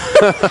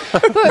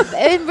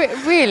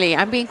 But really,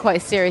 I'm being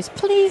quite serious.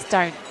 Please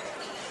don't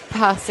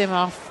pass him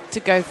off to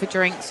go for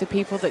drinks with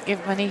people that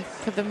give money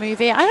for the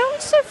movie. I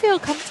don't so feel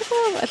comfortable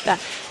with that.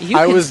 You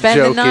I can was spend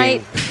joking. the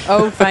night.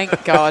 Oh,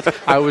 thank God.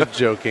 I was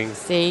joking.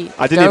 See,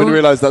 I didn't even don't-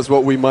 realize that's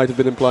what we might have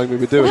been implying we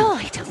were doing. Well,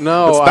 I don't.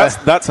 No,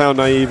 That's how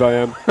naive I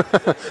am.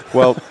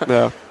 Well,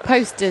 yeah.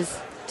 Posters,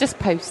 just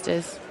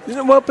posters.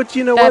 well, but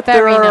you know They're what?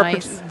 very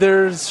nice.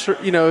 There's,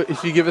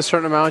 if you give a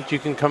certain amount, you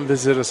can come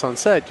visit us on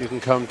set. You can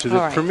come to the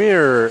All right.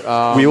 premiere.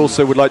 We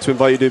also would like to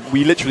invite you to.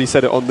 We literally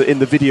said it in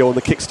the video on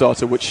the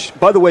Kickstarter. Which,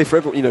 by the way, for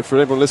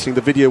everyone listening,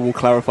 the video will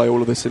clarify all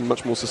of this in a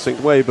much more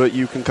succinct way. But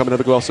you can come and have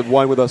a glass of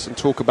wine with us and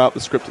talk about the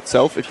script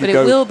itself. If you But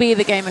go, it will be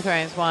the Game of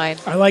Thrones wine.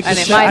 I like and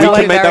the it se- might we not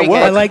can be make very that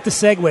work. I good. like the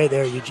segue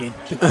there, Eugene.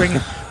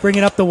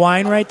 Bringing up the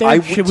wine right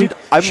there.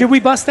 Should we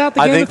bust out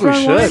the I Game think of we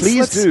Thrones should. wine?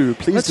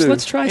 Please do.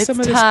 Let's try It's some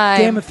of this time.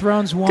 Game of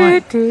Thrones wine. I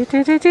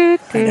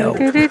know.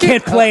 I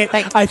can't play it.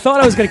 Thank- I thought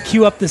I was going to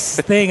queue up this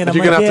thing, and I'm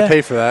You're like, going to have yeah, to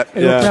pay for that.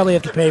 You'll Yeah. probably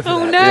have to pay for Oh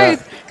that. no! Yeah.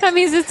 That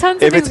means there's tons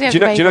of If things it's, we have do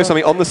to pay you know for.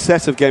 something? On the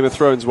set of Game of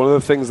Thrones, one of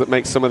the things that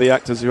makes some of the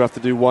actors who have to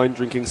do wine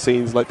drinking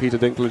scenes, like Peter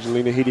Dinklage and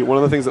Lena Headey, one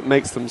of the things that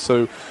makes them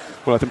so,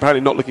 well, I'm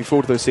apparently not looking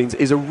forward to those scenes,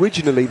 is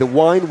originally the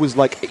wine was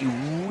like a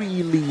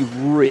really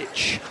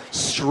rich,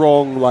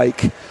 strong,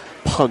 like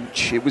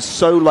punch. It was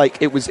so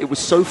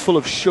so full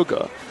of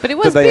sugar. But it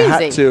that was they had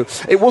boozy.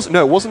 to. It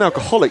wasn't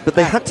alcoholic, but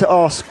they had to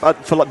ask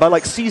for by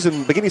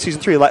beginning of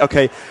season 3, like,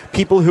 okay,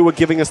 people who are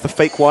giving us the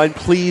fake wine,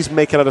 please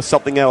make it out of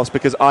something else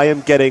because I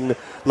am getting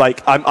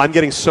I'm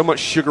getting so much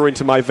sugar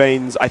into my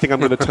veins. I think I'm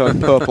going to turn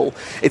purple.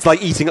 It's like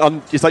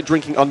it's like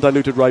drinking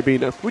undiluted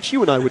Ribena, which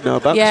you and I would know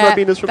about. 'cause Yeah,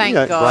 Ribena's from thank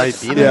yeah. God.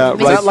 Ribena. Yeah, Is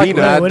that like Ribena.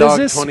 Mad What is Dog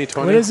this?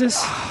 2020? What is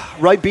this?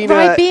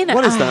 Ribena. Ribena.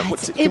 What is that?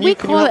 What's it? We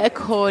call it a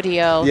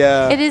cordial.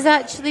 Yeah. It is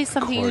actually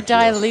something you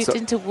dilute So-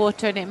 into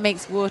water, and it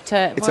makes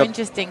water It's more a-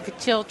 interesting for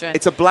children.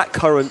 It's a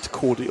blackcurrant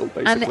cordial,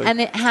 and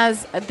basically. it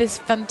has this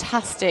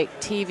fantastic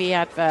TV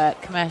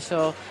advert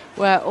commercial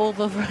where all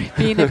the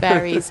Ribena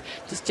berries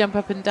just jump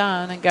up and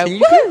down and go, Can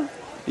you- woo!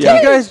 Yeah.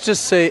 Can you guys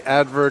just say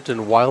advert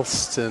and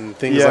whilst and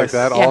things Yes. like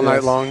that Yeah. all night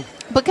Yes. long?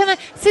 But can I,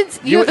 since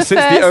you're the since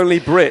first, the only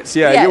Brits,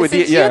 you're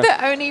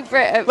the only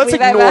Brit Let's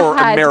we've ignore ever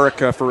had.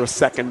 America for a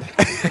second.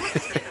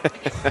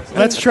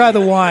 Let's try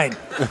the wine.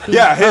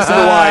 Yeah, here's the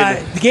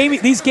wine.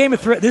 This is Game of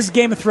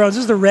Thrones.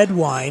 This is the red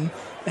wine,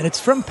 and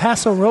it's from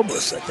Paso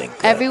Robles, I think.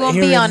 Everyone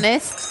here be in-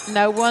 honest.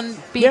 No one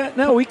be... Yeah,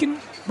 no, we can.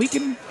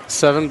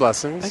 7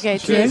 blessings. Okay,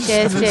 Cheers.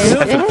 cheers,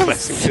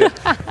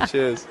 cheers.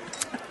 Cheers.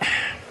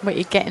 What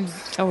you're getting...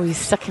 Oh, he's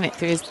sucking it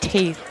through his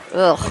teeth.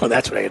 Ugh. Oh,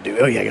 that's what I gotta do.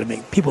 Oh yeah, I gotta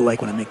make. People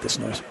like when I make this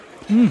noise.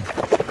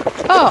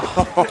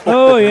 Oh,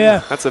 Oh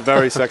yeah, That's a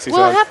very sexy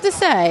well, I sound. have to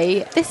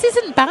say, this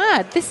isn't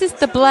bad. This is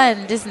the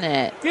blend, isn't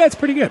it? yeah, it's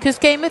pretty good. Because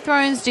Game of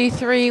Thrones did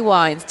 3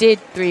 wines.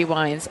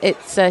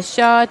 It's a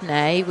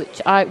Chardonnay,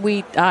 which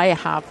I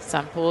have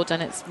sampled,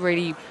 and it's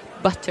really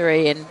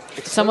buttery, and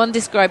someone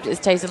described it as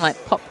tasting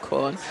like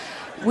popcorn.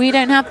 We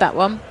don't have that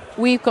one.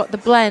 We've got the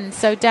blend.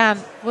 So, Dan,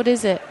 what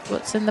is it?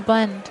 What's in the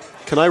blend?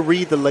 Can I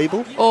read the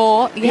label?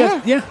 Or,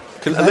 yeah. Yeah.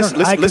 Can- Because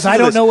listen I to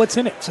don't this. know what's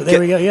in it. So there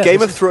we go. Yeah, Game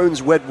this of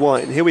Thrones red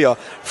wine. Here we are.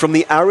 From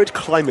the arid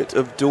climate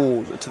of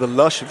Dawn to the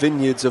lush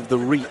vineyards of the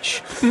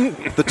Reach,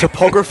 the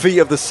topography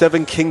of the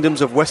 7 kingdoms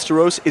of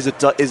Westeros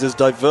is as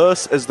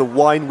diverse as the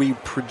wine we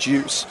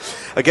produce.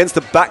 Against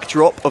the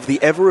backdrop of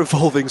the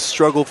ever-evolving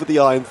struggle for the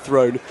Iron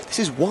Throne, this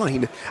is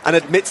wine. And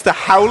amidst the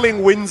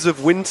howling winds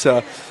of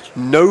winter,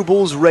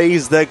 nobles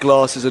raise their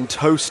glasses and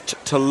toast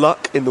to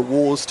luck in the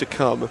wars to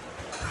come.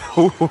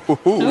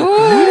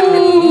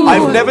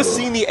 I've never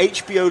seen the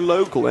HBO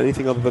logo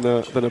anything other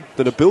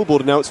than a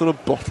billboard, and now it's on a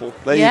bottle.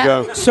 There Yeah.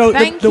 you go. So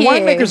Thank the you.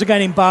 winemaker's a guy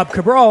named Bob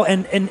Cabral,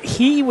 and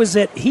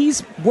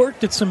he's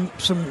worked at some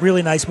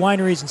really nice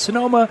wineries in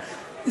Sonoma,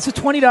 It's a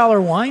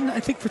 $20 wine. I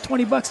think for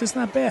 $20, it's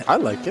not bad. I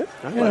like it.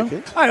 I like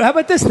it. All right, how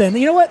about this then?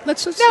 You know what?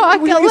 Let's just. No,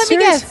 we let get me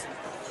serious? guess.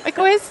 A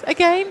quiz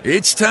again.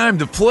 It's time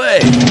to play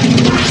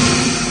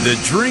the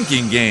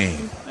drinking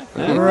game.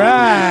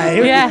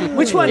 Right. Yeah.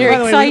 Which one? You're by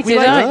the way, excited,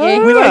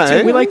 aren't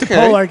you? We like to Okay.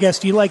 poll our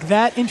guests. Do you like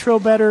that intro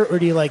better, or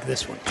do you like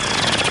this one?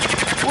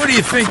 What do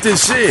you think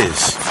this is?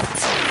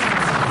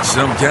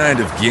 Some kind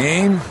of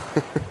game?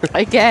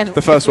 Again.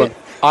 The first one.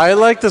 I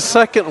like the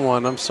second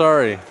one. I'm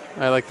sorry.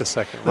 I like the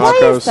second one. Why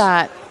Marcos. is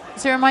that?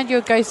 Does it remind you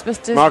of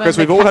Ghostbusters? Marcus,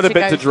 when we've all had a the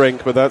bit to ghost-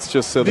 drink, but that's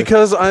just silly.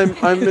 Because I'm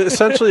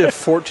essentially a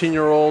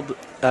 14-year-old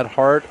at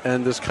heart,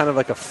 and there's kind of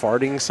like a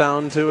farting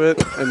sound to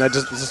it, and that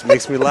just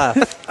makes me laugh.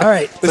 It's All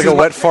right. like a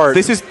wet fart.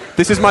 This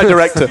is my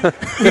director.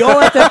 We all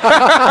have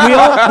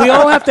to. We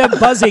all have to have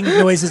buzzing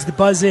noises to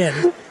buzz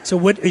in. So,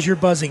 what is your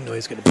buzzing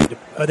noise going to be?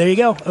 Oh, there you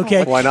go.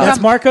 Okay. Why not? That's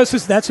Marcos.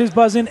 That's his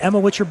buzzing. Emma,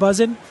 what's your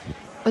buzzing?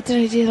 What did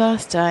I do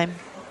last time?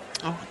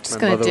 Oh, I'm just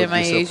My going to mother do would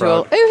my be so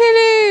usual. proud.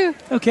 Oh,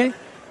 hello. Okay.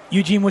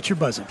 Eugene, what's your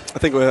buzzing? I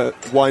think we're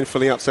wine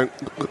filling up. So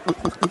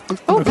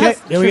Oh, Okay, that's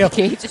there we go.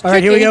 tricky. Just All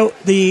right, here we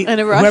tricky. go. In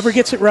a rush. Whoever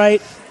gets it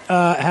right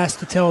has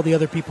to tell the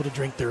other people to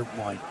drink their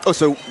wine.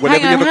 so whenever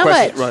Hang you on, have a how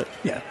question, much? right?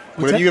 Yeah. What's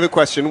Whenever that? you have a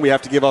question, we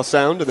have to give our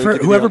sound, and then For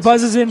give you whoever the answer.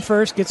 buzzes in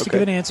first gets to Okay.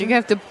 give an answer. You're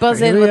going to have to buzz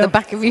Here in we with go. the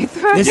back of your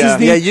throat. This Yeah. is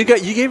the. Yeah, you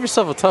gave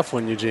yourself a tough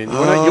one, Eugene. You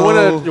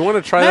want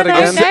to try No, that no,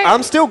 again? no.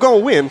 I'm still going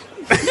to win.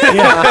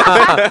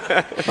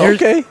 There's,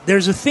 Okay.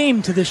 There's a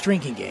theme to this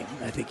drinking game.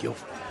 I think you'll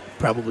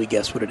probably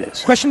guess what it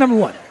is. Question number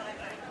 1.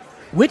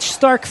 Which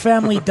Stark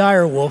family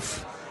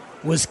direwolf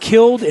was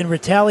killed in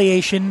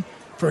retaliation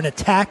for an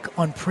attack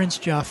on Prince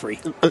Joffrey?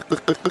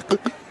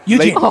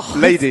 Eugene.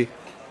 Lady.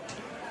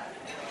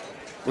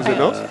 Was it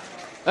not?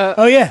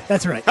 Oh, yeah,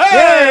 that's right. Well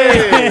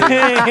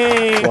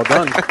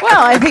done.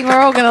 Well, I think we're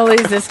all going to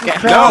lose this game.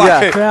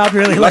 Crowd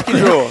really Lucky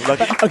liked draw.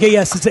 it. Okay,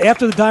 yes, it's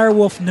after the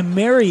direwolf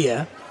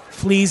Nymeria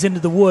flees into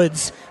the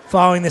woods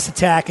following this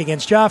attack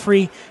against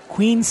Joffrey,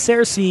 Queen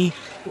Cersei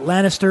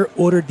Lannister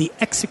ordered the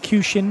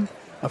execution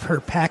of her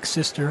pack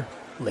sister,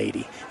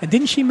 Lady. And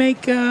didn't she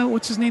make,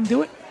 what's his name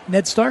do it?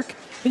 Ned Stark?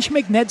 Didn't she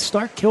make Ned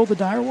Stark kill the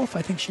direwolf?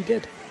 I think she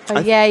did. Oh,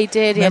 yeah, he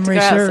did. He had to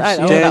Memory go serves.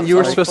 outside. Oh, Dan, that you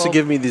were was supposed to awful.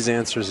 give me these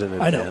answers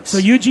in I advance. know.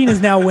 So Eugene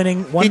is now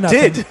winning 1-0. He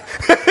did.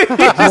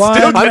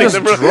 I'm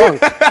just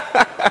drunk.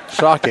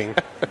 Shocking.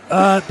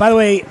 By the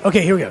way,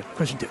 okay, here we go.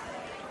 Question 2.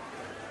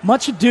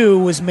 Much ado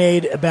was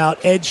made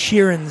about Ed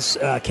Sheeran's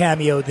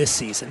cameo this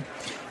season,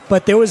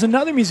 but there was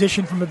another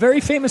musician from a very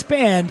famous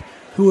band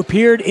who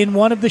appeared in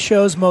one of the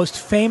show's most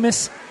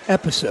famous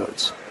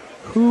episodes.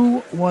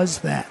 Who was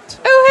that?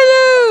 Oh,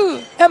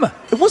 hello. Emma.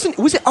 It wasn't.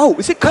 Was it? Oh,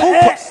 is it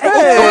Coldplay?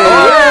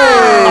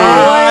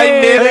 I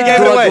nearly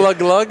gave it away. Glug,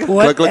 glug, glug.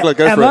 What? Glug, glug, glug,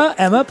 go for Emma,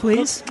 Emma,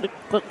 please.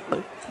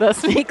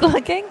 That's me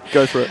clicking.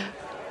 Go for it.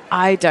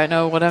 I don't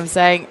know what I'm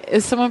saying.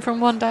 Is someone from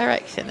One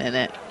Direction in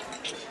it?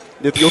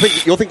 You're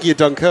thinking you're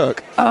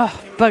Dunkirk.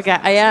 Bugger.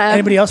 I am.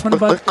 Anybody else want to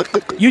buzz?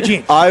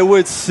 Eugene. I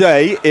would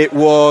say it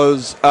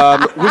was.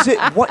 Was it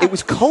what? It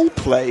was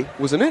Coldplay,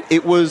 wasn't it?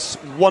 It was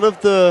one of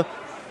the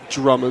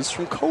drummers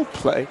from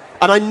Coldplay,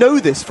 and I know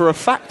this for a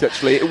fact.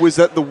 Actually, it was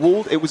at the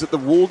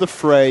Walder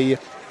Frey.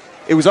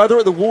 It was either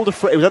at the Walder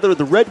Frey. It was either at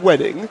the Red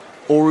Wedding,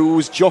 or it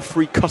was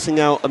Joffrey cutting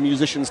out a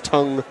musician's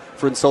tongue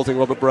for insulting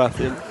Robert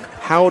Baratheon.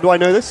 How do I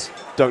know this?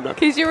 Don't know.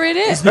 Because you're in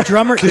it. Is the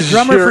drummer for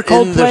you're in the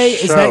Coldplay,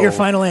 is that your show.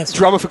 final answer?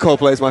 Drummer for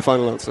Coldplay is my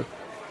final answer.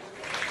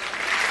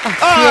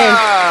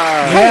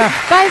 Yeah.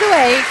 By the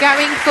way,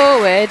 going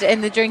forward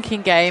in the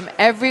drinking game,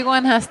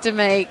 everyone has to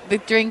make the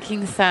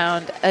drinking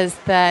sound as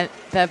their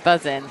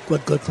buzzing.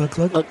 Glug, glug, glug,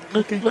 glug.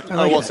 Okay. I Oh,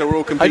 like well, it. so we're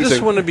all I competing.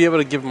 just want to be able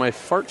to give my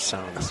fart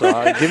sound. So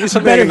give me You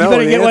something better, I know you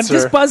better the get one. answer.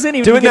 Just buzz in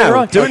even Do if it you get now. it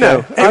wrong. Do it now.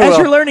 And I as will.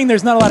 you're learning,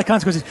 there's not a lot of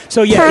consequences.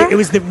 So, yeah, it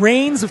was the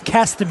Reigns of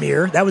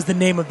Castamere. That was the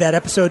name of that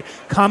episode,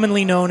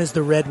 commonly known as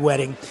the Red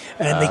Wedding.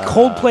 And the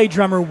Coldplay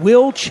drummer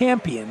Will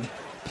Champion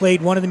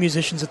played one of the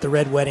musicians at the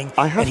Red Wedding.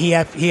 And he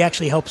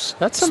actually helps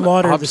That's some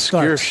slaughter the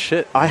obscure Starks.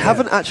 shit. I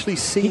haven't actually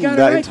seen got it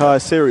that right. entire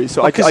series,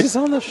 so Because I he's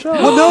on the show.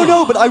 Well,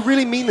 no, but I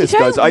really mean this, You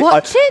don't guys.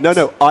 watch it?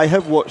 No, I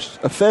have watched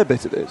a fair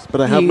bit of this,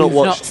 but I have You've not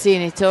watched. not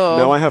seen it all.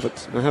 No, I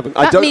haven't. I haven't.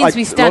 That I don't, means I,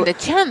 we stand a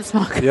chance,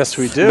 Marcus. Yes,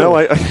 we do. No,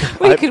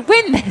 We could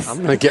win this. I'm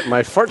going to get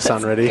my fart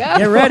sound ready.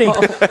 Get ready.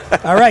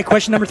 All right,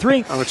 question number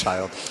 3. I'm a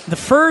child. The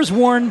furs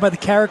worn by the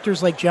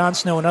characters like Jon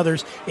Snow and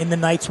others in The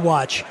Night's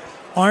Watch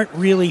aren't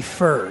really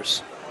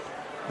furs.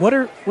 What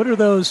are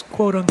those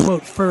quote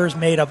unquote furs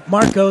made of?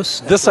 Marcos.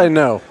 This I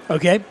know.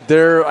 Okay.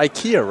 They're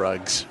IKEA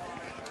rugs.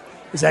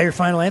 Is that your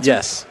final answer?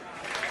 Yes.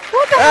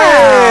 What the hell?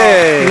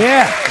 Hey!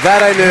 Yeah.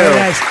 That I Very knew.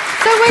 nice.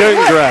 So wait,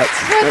 Congrats.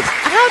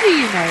 how do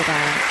you know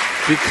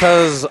that?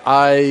 Because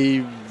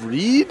I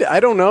read? I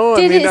don't know.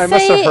 Did I mean, it I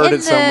must say have heard in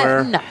it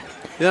somewhere. No.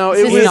 No,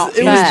 This it is was not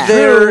it was fair.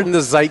 there in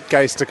the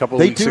zeitgeist a couple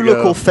They weeks do ago.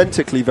 look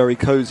authentically very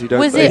cozy, don't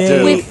Was they?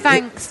 it with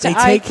thanks to they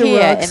take the IKEA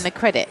rugs. in the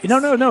credits?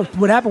 No.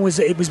 What happened was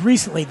it was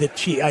recently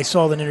that I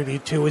saw an interview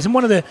too. It was in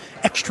one of the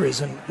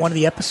extras in one of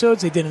the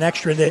episodes. They did an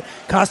extra. The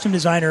costume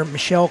designer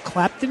Michelle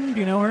Clapton. Do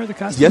you know her? The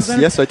costume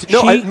designer. Yes, I do.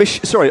 No, She-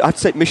 sorry, I have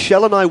to say,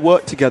 Michelle and I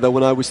worked together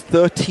when I was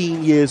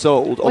 13 years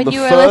old on When the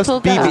you were a first little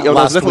girl? when I was a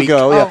Last little week.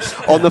 girl, yeah,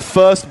 Oh. on the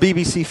first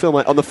BBC film,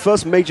 on the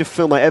first major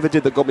film I ever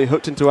did that got me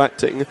hooked into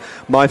acting,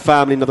 My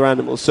Family and Other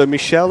Animals. So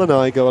Michelle and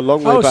I go a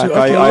long way Oh, so- back.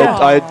 okay, yeah.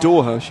 I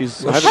adore her.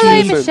 She's I haven't Hello,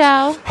 seen her since.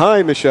 Michelle.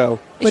 Hi, Michelle.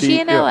 Is she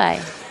in yeah. LA?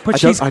 But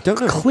I don't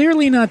know.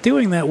 clearly not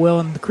doing that well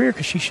in the career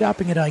because she's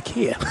shopping at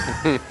IKEA.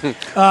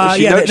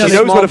 She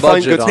knows where to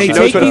find good. They She knows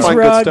take where to these find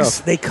good rugs,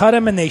 stuff. they cut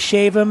them and they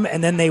shave them,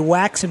 and then they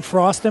wax and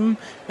frost them,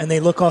 and they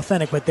look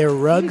authentic. But they're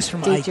rugs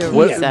from Did your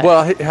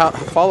IKEA.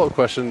 research. Follow-up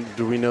question: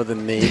 do we know the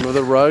name of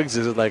the rugs?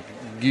 Is it like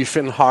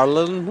Gufen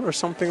Harlan or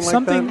something like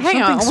Something- that?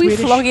 Hang on, are something we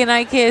Swedish. flogging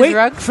IKEA's Wait,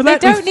 rugs? for that,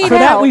 they don't need for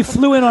that help. we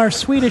flew in our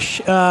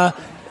Swedish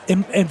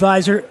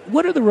advisor.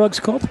 What are the rugs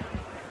called?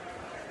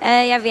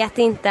 Jag vet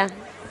inte.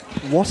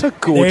 What a There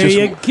gorgeous.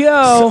 you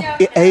go.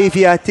 Jag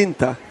vet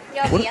inte.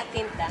 Jag vet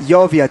inte.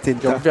 Jag vet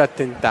inte. Jag vet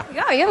inte.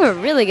 Yeah, you have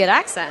a really good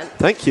accent.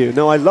 Thank you.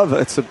 No, I love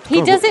it. It's a.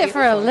 He does it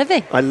for a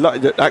living. I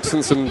love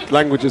accents and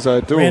languages. I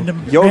adore.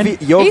 Random- Jag ran-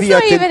 vet- jag He's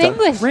not vet even inte.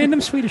 English.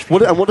 Random Swedish.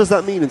 What does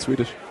that mean in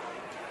Swedish?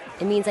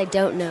 It means I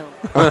don't know.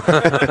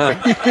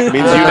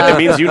 It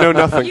means you know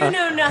nothing. You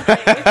know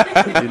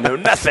nothing. You know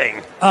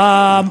nothing.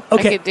 I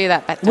Okay, could do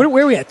that better.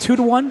 where are we at?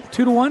 2-1.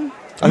 2-1.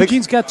 I think-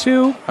 Eugene's got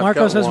 2.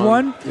 Marcos got has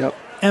one. 1. Yep.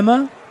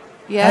 Emma,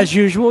 yeah. as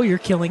usual, you're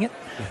killing it.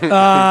 Here we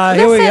go.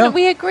 Listen,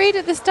 we agreed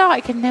at the start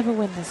I can never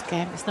win this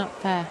game. It's not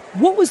fair.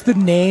 What was the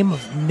name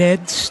of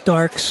Ned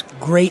Stark's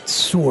great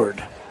sword?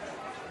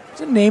 What's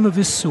the name of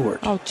his sword?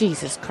 Oh,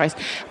 Jesus Christ.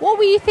 What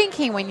were you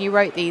thinking when you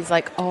wrote these?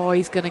 Like, oh,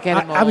 he's going to get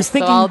them all. I was so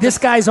thinking I'll this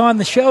just- guy's on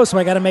the show, so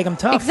I got to make him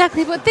tough.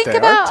 Exactly, but think They are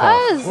about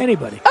tough. us.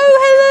 Anybody.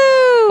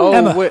 Oh, hello. Oh,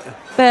 Emma. wait.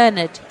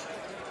 Bernard.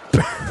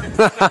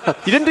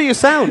 You didn't do your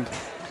sound.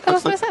 Oh,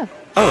 that's myself.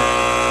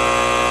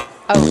 Oh,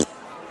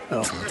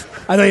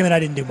 I thought you meant I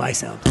didn't do my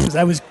sound because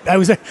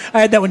I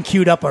had that one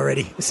queued up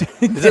already. Is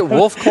it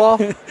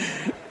Wolfclaw?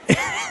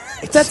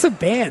 That's a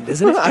band,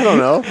 isn't it? I don't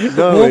know.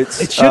 No, Well,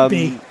 it should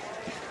be.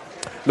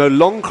 No,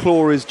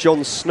 Longclaw is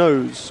Jon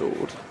Snow's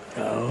sword.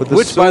 But the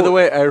Which, by sword- the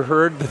way, I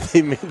heard that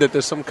they made that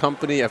there's some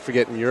company I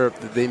forget in Europe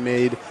that they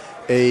made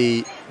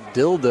a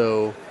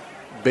dildo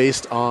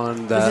based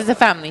on that. This is a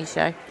family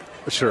show.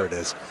 Sure, it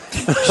is.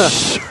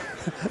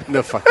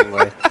 No fucking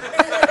way.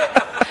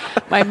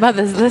 My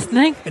mother's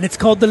listening. And it's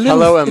called the little.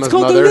 Hello, it's Emma's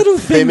called mother. the little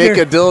They finger. make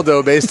a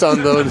dildo based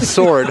on the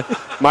sword.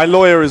 My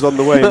lawyer is on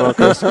the way,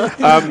 Marcus.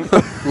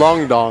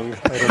 Long dong.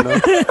 I don't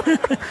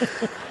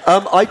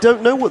know. I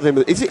don't know what the name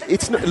of it is.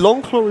 It's not,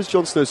 Longclaw is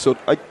Jon Snow's sword.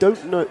 I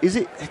don't know. Is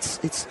it?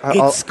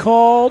 It's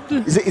called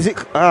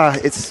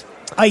it's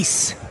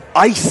Ice.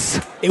 Ice.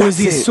 It was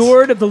the That's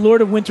sword of the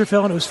Lord of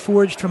Winterfell, and it was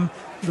forged from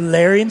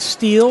Valyrian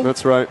steel.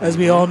 That's right. As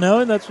we all know,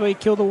 and that's why he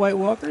killed the White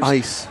Walkers.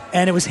 Ice.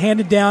 And it was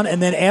handed down,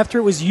 and then after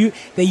it was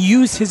they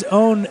used his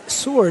own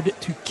sword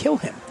to kill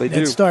him. They Ned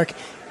do. Stark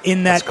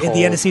in that That's at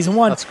the end of cold. season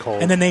 1. That's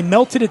cold. And then they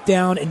melted it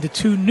down into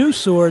 2 new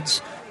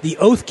swords: the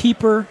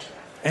Oathkeeper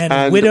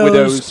and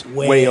Widow's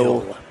Whale.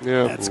 Wail.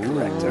 Yeah. That's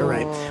correct. All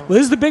right. Well,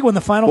 this is the big one.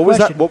 The final What was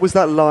question. that? What was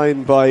that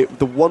line by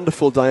the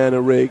wonderful Diana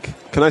Rigg?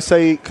 Can I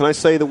say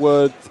the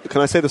word? Can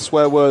I say the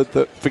swear word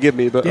that? Forgive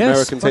me, but Yes,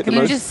 Americans hate the fucking You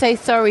most. just say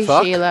sorry,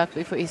 Fuck. Sheila,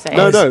 before you say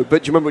No, it. no.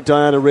 But do you remember what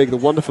Diana Rigg, the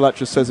wonderful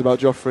actress, says about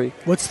Joffrey?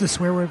 What's the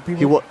swear word? People?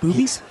 He wa-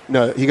 Boobies?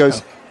 No, he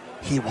goes.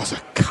 He was a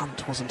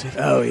cunt, wasn't he?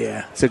 Oh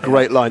yeah. It's a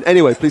great line.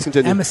 Anyway, please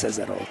continue. Emma says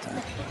that all the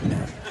time.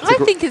 I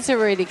think it's a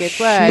really good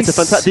word. It's a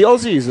fantastic. The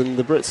Aussies and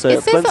the Brits say It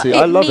it says plenty. it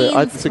I love it.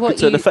 means It's, what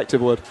it's an you-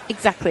 effective word.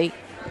 Exactly.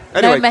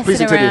 Anyway, no please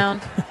messing continue.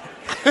 around.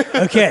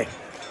 Okay.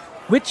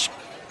 Which?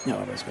 No,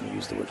 I was going to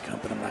use the word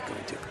cunt, but I'm not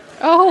going to.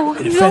 Oh,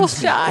 It you're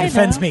offends me. shy It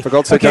offends now. me. For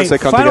God's sake, okay, don't say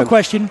cunt final again.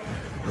 question.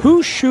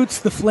 Who shoots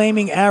the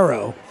flaming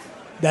arrow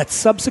that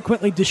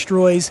subsequently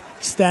destroys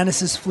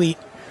Stannis' fleet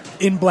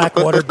in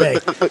Blackwater Bay?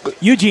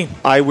 Eugene,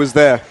 I was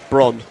there.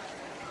 Bronn.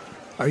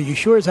 are you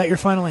sure? Is that your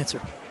final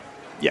answer?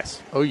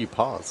 Yes. Oh, you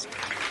paused.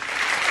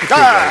 You were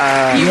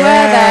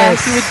there.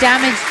 Yes. You were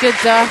damaged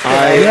goods after.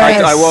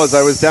 Yes.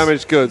 I was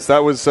damaged goods.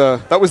 That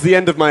was the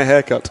end of my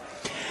haircut.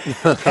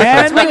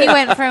 That's when you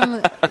went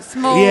from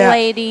small Yeah.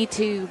 lady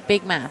to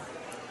big man.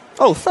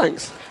 Oh,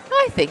 thanks.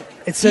 I think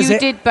It says you it-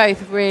 did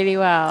both really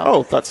well.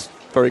 Oh, that's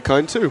very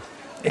kind too.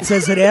 It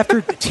says that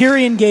after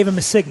Tyrion gave him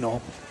a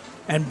signal,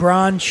 and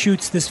Bronn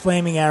shoots this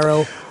flaming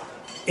arrow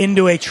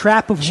into a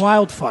trap of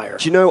wildfire.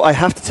 Do you know, I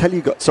have to tell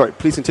you guys, sorry,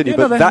 please continue, Yeah,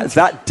 no, but that's-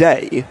 that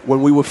day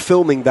when we were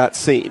filming that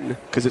scene,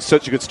 because it's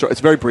such a good story,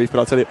 it's very brief, but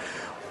I'll tell you,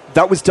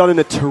 that was done in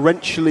a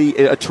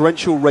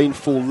torrential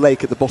rainfall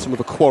lake at the bottom of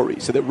a quarry,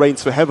 so that it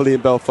rains so heavily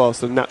in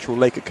Belfast that a natural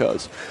lake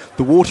occurs.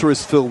 The water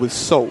is filled with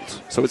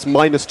salt, so it's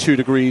 -2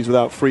 degrees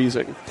without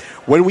freezing.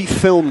 When we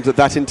filmed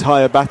that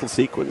entire battle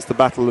sequence, the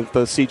Battle of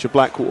the Siege of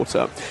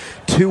Blackwater,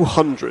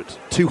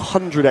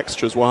 200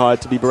 extras were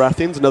hired to be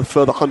Baratheons, another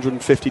further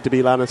 150 to be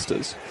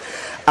Lannisters.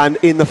 And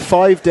in the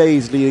 5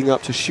 days leading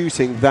up to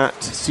shooting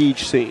that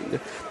siege scene,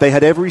 they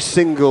had every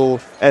single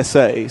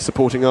SA,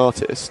 supporting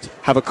artist,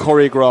 have a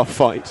choreographed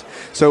fight.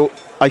 So,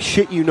 I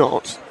shit you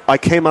not, I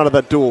came out of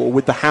that door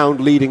with the Hound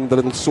leading the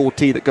little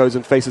sortie that goes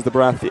and faces the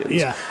Baratheons.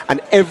 Yeah. And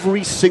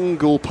every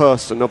single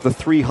person of the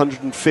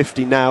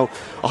 350, now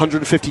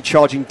 150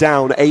 charging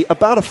down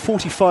about a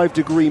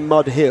 45-degree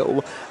mud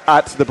hill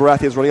at the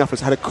Baratheons running up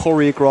us, had a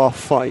choreographed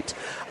fight.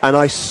 And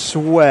I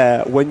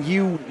swear, when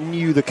you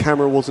knew the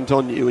camera wasn't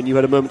on you and you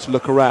had a moment to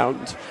look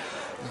around,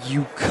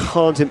 you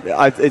can't.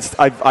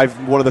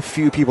 I'm one of the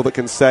few people that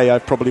can say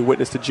I've probably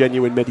witnessed a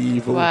genuine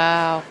medieval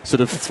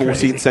sort of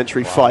 14th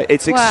century fight.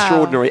 It's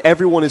extraordinary.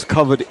 Everyone is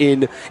covered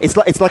in. It's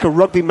like a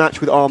rugby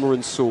match with armor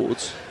and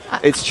swords.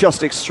 It's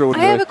just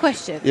extraordinary. I have a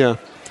question. Yeah,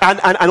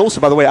 and also,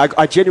 by the way,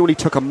 I genuinely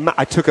took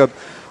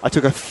I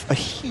took a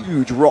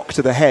huge rock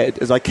to the head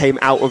as I came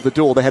out of the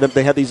door. They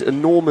had these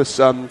enormous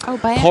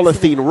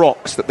polythene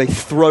rocks that they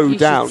throw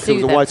down because it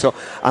was a white shot,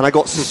 and I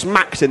got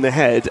smacked in the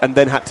head and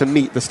then had to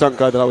meet the stunt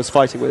guy that I was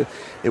fighting with.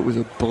 It was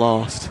a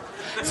blast.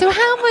 So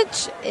how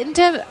much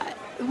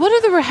what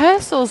are the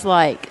rehearsals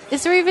like?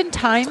 Is there even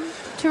time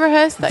to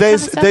rehearse that kind of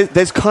stuff?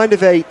 There's kind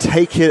of a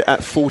take it at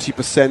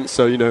 40%.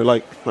 So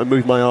like I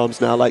move my arms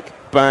now, like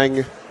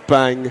bang,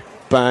 bang,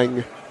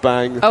 bang.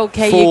 Bang.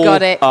 Okay, you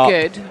got it. Up,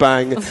 good.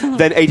 Bang.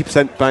 Then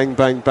 80% bang,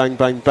 bang, bang,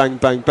 bang, bang,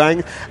 bang,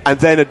 bang. And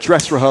then a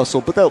dress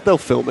rehearsal, but they'll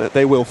film it.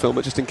 They will film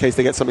it just in case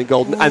they get something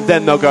golden. And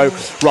then they'll go,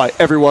 right,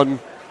 everyone,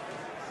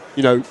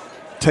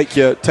 take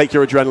your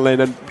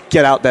adrenaline and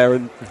get out there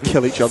and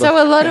kill each other.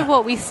 So a lot of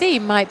what we see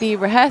might be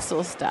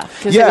rehearsal stuff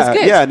because it was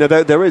good. Yeah, no,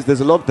 there is. There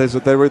was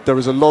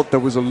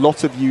a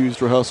lot of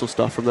used rehearsal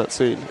stuff from that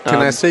scene. Can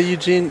I say,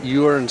 Eugene,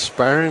 you are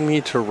inspiring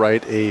me to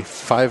write a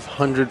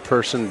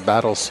 500-person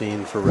battle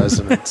scene for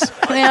Resonance.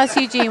 Can I ask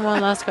Eugene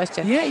one last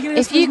question? Yeah, you can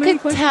if ask you as many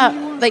could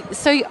questions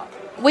tell,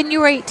 when you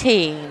were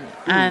 18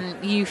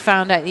 and you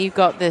found out you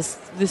got this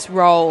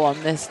role on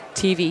this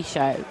TV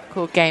show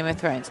called Game of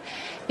Thrones.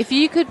 If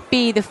you could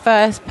be the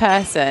first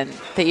person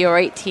that your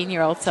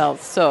 18-year-old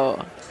self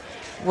saw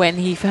when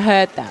he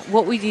heard that,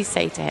 what would you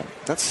say to him?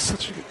 That's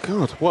such a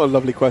God. What a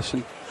lovely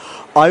question.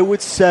 I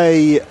would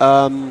say.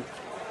 Don't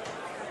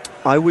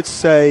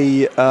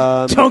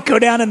go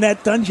down in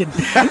that dungeon.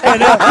 By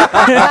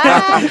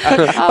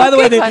the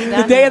way,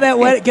 the day of that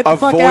wedding, get the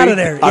fuck out of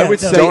there. I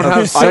would say don't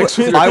have sex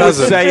with your I would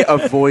cousin. say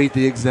avoid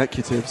the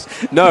executives.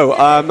 No,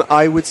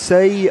 I would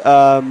say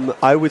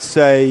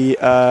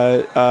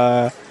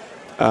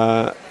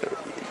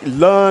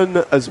learn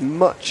as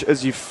much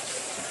as you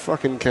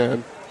fucking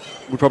can.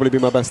 Would probably be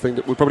my best thing.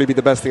 Would probably be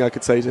the best thing I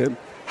could say to him.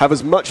 Have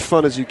as much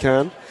fun as you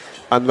can,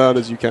 and learn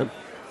as you can.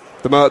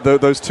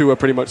 Those two are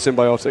pretty much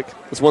symbiotic.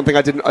 That's one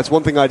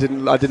thing I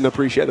didn't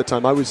appreciate at the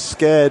time. I was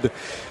scared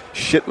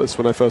shitless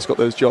when I first got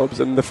those jobs,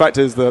 and the fact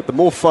is that the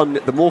more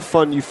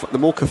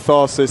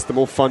catharsis, the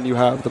more fun you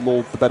have,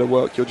 the better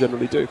work you'll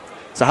generally do.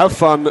 So have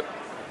fun,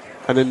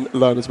 and then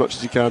learn as much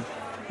as you can.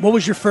 What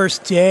was your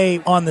first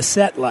day on the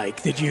set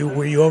like?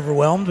 Were you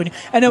overwhelmed when you?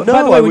 I know. No,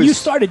 by the way, when you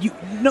started,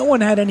 no one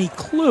had any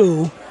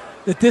clue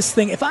that this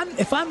thing. If I'm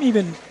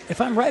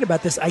right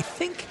about this, I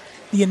think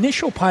the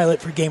initial pilot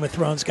for Game of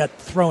Thrones got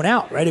thrown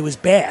out. Right, it was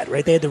bad.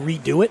 Right, they had to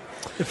redo it.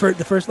 The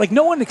first,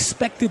 no one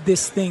expected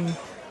this thing.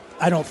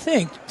 I don't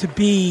think to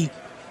be.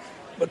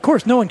 Of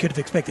course, no one could have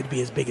expected to be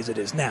as big as it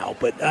is now.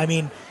 But I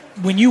mean,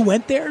 when you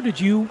went there,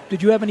 did you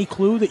have any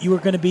clue that you were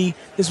going to be?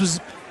 This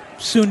was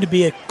soon to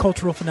be a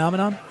cultural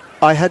phenomenon.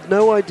 I had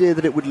no idea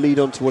that it would lead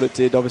on to what it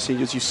did.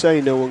 Obviously, as you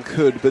say, no one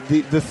could. But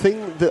the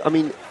thing that,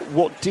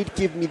 what did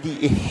give me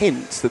the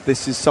hint that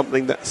this is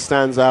something that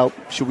stands out,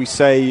 should we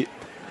say,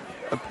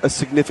 a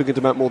significant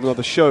amount more than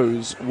other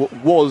shows,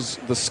 was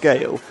the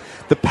scale.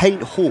 The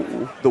Paint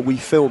Hall that we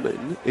film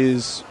in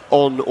is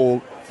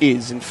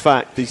in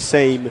fact, the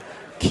same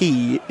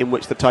quay in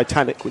which the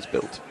Titanic was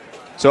built.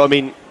 So,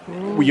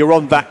 you're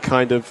on that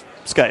kind of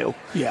scale.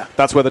 Yeah.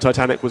 That's where the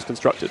Titanic was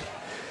constructed.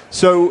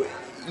 So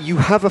you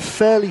have a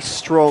fairly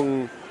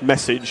strong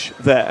message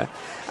there.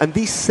 And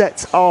these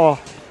sets are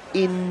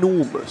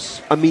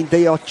enormous.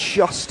 They are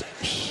just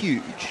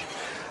huge.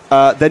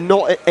 They're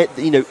not,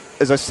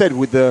 as I said,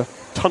 with the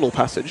tunnel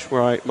passage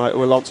where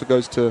Lancer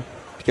goes to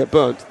get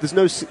burnt,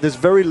 there's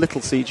very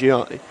little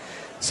CGI.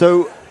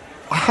 So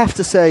I have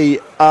to say,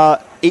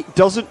 it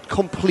doesn't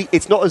complete.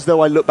 It's not as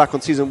though I look back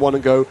on season 1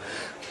 and go,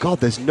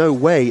 God, there's no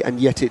way, and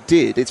yet it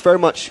did. It's very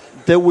much,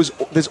 there was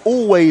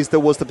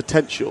the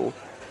potential,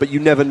 but you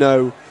never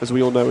know, as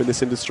we all know in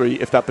this industry,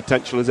 if that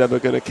potential is ever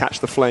going to catch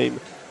the flame.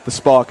 The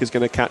spark is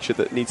going to catch it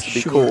that needs to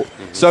be caught.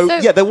 Mm-hmm. So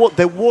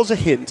there was a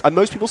hint. And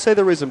most people say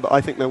there isn't, but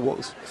I think there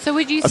was. So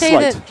would you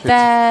say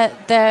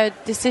that their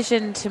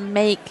decision to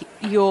make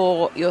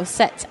your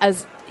sets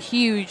as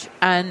huge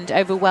and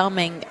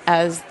overwhelming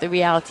as the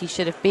reality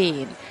should have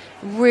been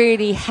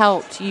really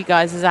helped you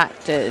guys as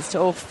actors to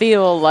all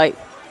feel like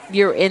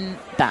you're in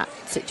that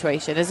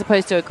situation as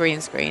opposed to a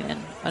green screen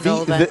and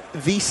all that.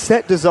 The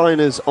set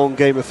designers on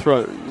Game of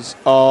Thrones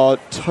are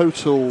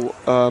total.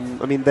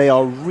 They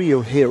are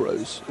real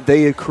heroes.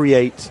 They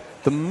create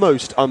the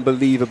most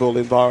unbelievable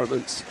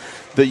environments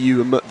that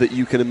you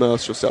can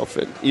immerse yourself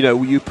in.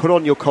 You put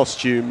on your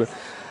costume.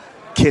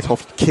 Kit,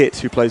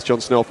 who plays Jon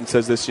Snow, often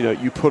says this.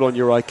 You put on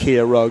your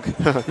IKEA rug,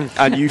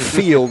 and you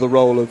feel the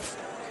role of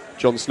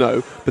Jon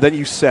Snow. But then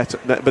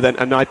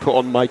and I put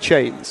on my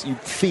chains. You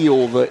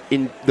feel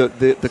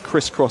the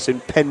crisscross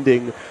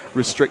impending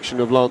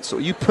restriction of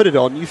Lancel. You put it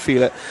on, you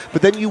feel it.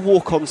 But then you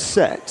walk on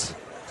set,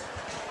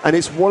 and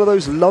it's one of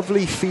those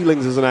lovely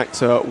feelings as an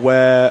actor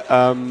where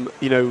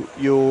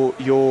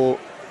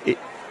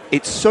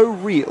it's so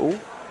real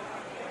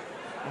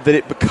that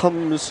it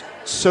becomes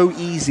so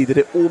easy that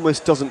it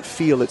almost doesn't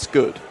feel it's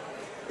good.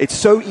 It's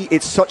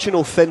such an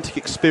authentic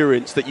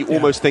experience that you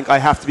almost think I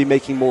have to be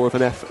making more of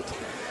an effort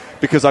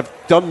because I've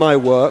done my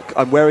work,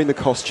 I'm wearing the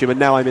costume, and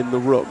now I'm in the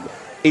room.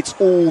 It's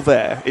all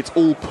there. It's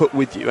all put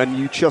with you, and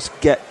you just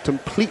get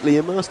completely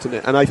immersed in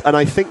it. And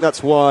I think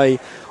that's why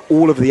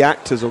all of the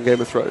actors on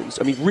Game of Thrones.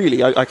 I mean,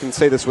 really, I can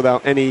say this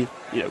without any.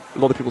 A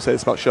lot of people say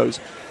this about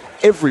shows.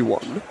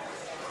 Everyone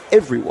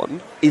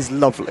is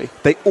lovely.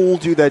 They all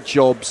do their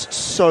jobs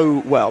so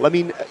well. I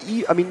mean,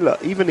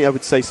 look, even I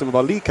would say some of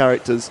our lead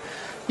characters,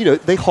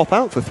 they hop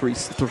out for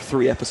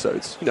three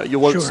episodes. You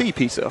won't see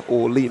Peter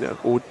or Lena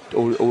or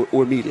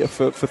Emilia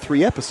for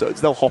 3 episodes.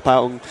 They'll hop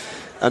out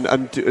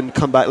and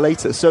come back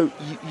later. So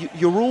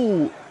you're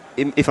all,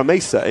 if I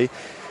may say,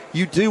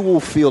 you do all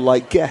feel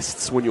like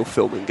guests when you're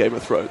filming Game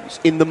of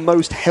Thrones in the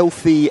most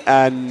healthy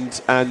and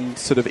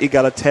sort of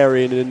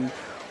egalitarian and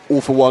all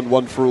for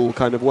one for all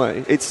kind of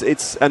way.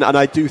 And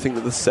I do think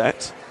that the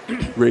set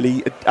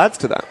really adds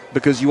to that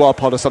because you are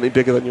part of something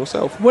bigger than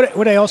yourself.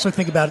 What I also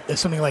think about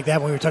something like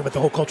that when we were talking about the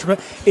whole culture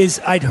is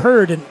I'd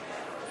heard, and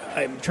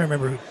I'm trying to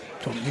remember who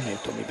told me, you may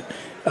have told me,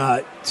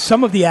 but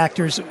some of the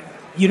actors,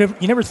 you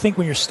never think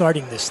when you're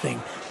starting this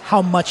thing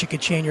how much it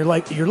could change your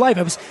life.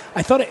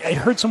 I thought I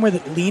heard somewhere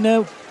that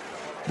Lena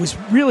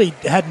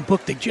hadn't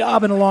booked a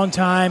job in a long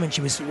time, and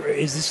was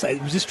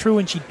this true?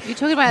 And you're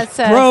talking about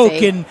Cersei,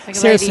 broke and like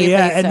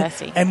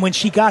Cersei, and when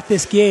she got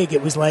this gig,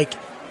 it was like,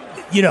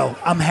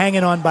 I'm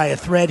hanging on by a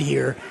thread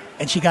here,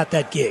 and she got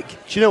that gig. Do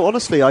you know,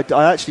 honestly, I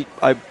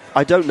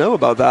don't know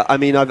about that. I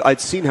mean,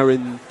 I'd seen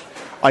Lena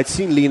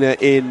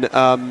in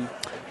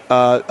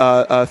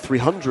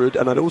 300,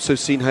 and I'd also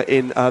seen her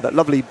in that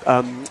lovely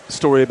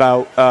story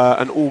about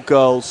an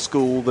all-girls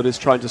school that is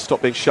trying to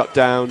stop being shut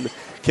down.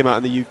 Came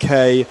out in the UK.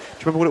 Do you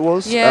remember what it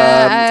was?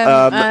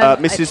 Yeah.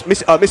 St.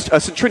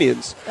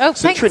 Trinian's. Oh,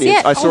 St. thanks. Trinian's.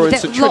 Yeah. I saw her in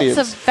St. Trinian's.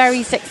 Lots of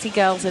very sexy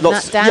girls in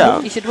that, Dan. Yeah.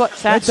 You should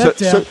watch that.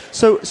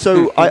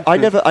 So I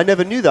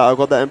never knew that. I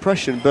got that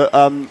impression, but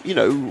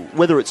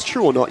whether it's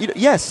true or not,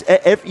 yes,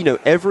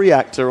 every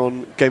actor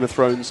on Game of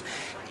Thrones,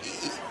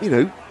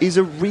 is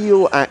a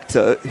real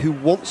actor who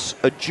wants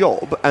a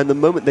job, and the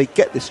moment they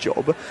get this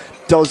job,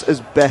 does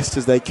as best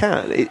as they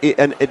can,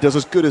 and it does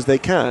as good as they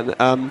can.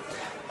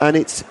 And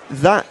it's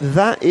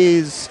that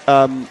is,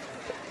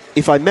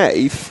 if I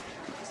may,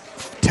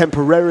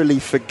 temporarily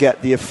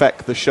forget the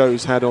effect the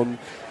show's had on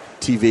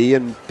TV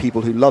and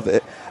people who love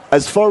it.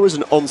 As far as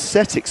an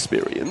on-set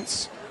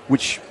experience,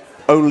 which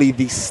only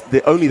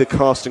the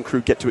cast and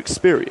crew get to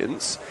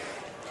experience,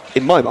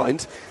 in my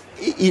mind,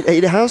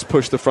 it has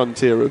pushed the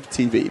frontier of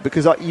TV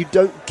because you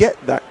don't get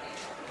that.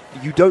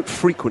 You don't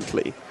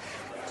frequently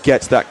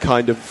get that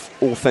kind of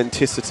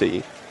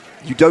authenticity.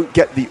 You don't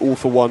get the all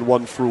for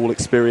one for all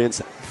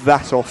experience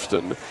that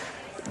often.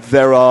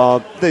 There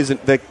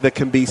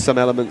can be some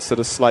elements that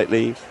are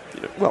slightly,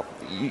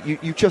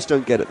 you just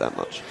don't get it that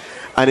much,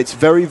 and it's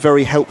very,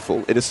 very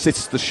helpful. It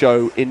assists the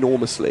show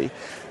enormously,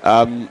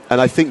 and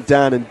I think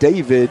Dan and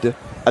David,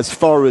 as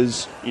far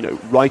as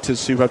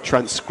writers who have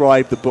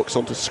transcribed the books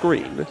onto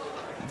screen,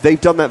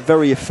 they've done that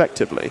very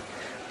effectively.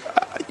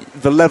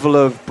 The level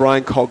of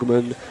Brian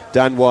Cogman,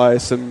 Dan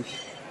Weiss, and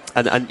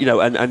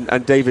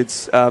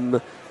David's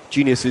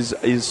genius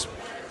is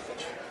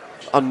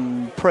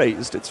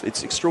unpraised.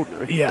 It's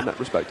extraordinary in that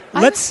respect.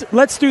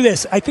 Let's do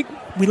this. I think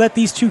we let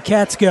these two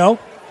cats go.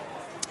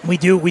 We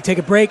take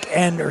a break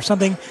or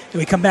something. Then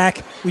we come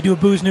back. We do a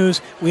booze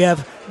news. We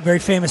have a very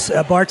famous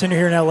bartender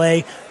here in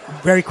L.A.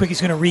 Very quick,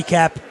 he's going to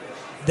recap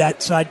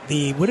that side.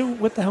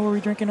 What the hell were we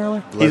drinking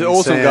earlier? He's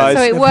awesome, guys.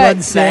 So it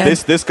works.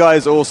 This guy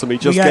is awesome. He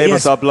just gave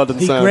us our blood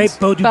and sands. The great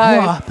Beau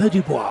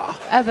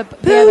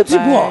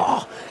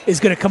Dubois is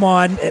going to come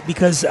on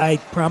because I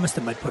promised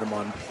him I'd put him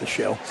on the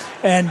show.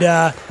 And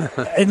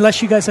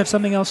unless you guys have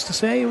something else to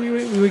say,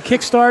 we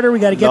Kickstarter. We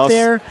got to get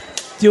there.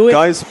 Do it.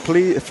 Guys,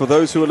 please, for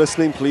those who are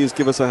listening, please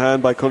give us a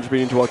hand by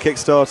contributing to our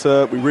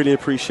Kickstarter. We really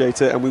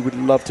appreciate it, and we would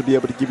love to be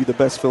able to give you the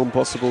best film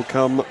possible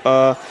come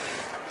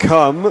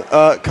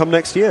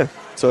next year.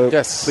 So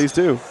yes, please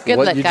do. Good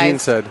what luck, Eugene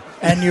guys. said.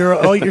 And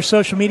your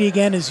social media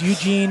again is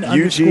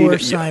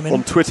Eugene_Simon.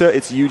 On Twitter,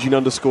 it's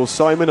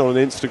Eugene_Simon. On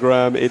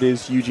Instagram, it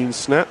is Eugene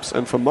Snaps.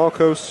 And for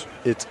Marcos,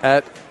 it's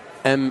at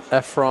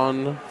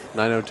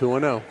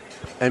MEphron90210.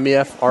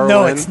 MEFRON.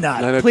 No, it's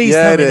not. Please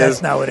tell me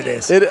that's not what it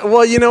is.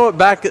 Well, you know what?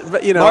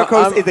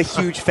 Marcos is a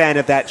huge fan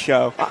of that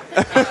show.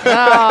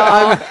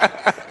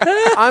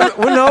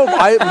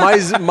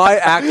 My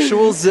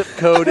actual zip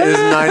code is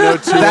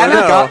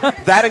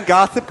 90210. That and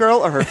Gossip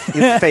Girl are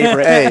his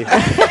favorite. Hey.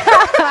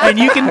 And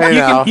you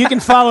can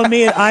follow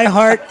me at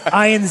iHeart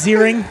Ian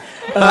Ziering.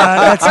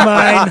 That's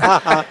mine.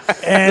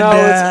 And no,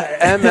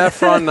 it's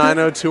MFRON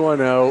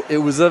 90210. It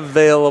was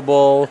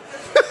available.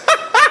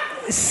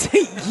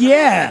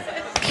 Yeah.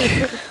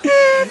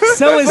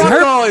 So is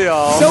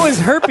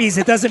herpes.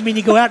 It doesn't mean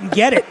you go out and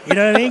get it. You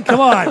know what I mean? Come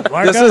on,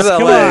 Marcos. This is LA.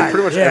 Come on.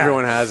 Pretty much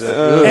everyone has it.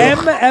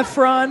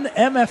 MFRON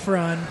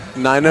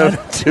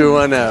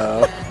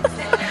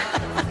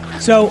 90210.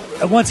 So,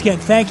 once again,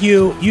 thank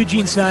you,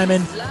 Eugene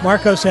Simon,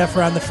 Marcos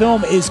Efron. The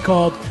film is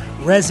called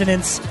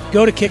Resonance.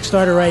 Go to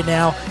Kickstarter right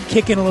now.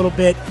 Kick in a little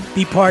bit.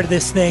 Be part of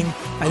this thing.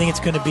 I think it's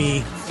going to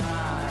be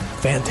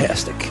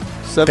fantastic.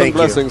 Seven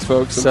blessings,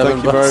 folks.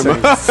 And thank you very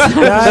much.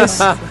 Guys,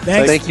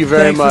 thank you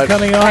very much. For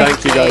coming on.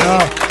 Thank you, guys.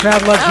 Oh, the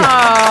crowd loves you. The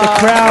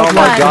crowd Oh,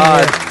 my loves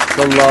God. you.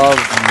 The love.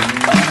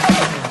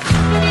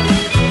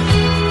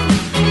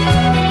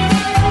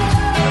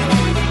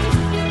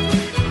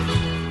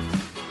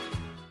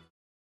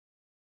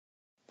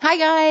 Hi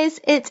guys,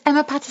 it's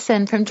Emma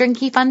Patterson from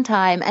Drinky Fun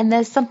Time, and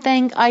there's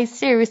something I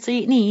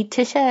seriously need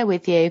to share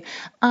with you.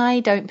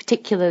 I don't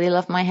particularly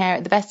love my hair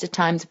at the best of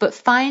times, but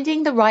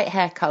finding the right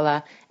hair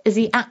colour is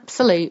the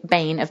absolute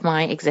bane of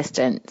my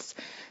existence.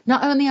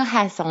 Not only are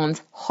hair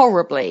salons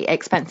horribly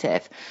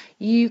expensive,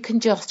 you can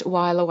just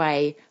while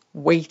away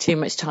way too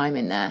much time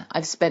in there.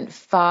 I've spent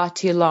far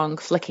too long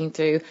flicking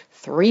through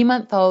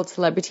 3-month-old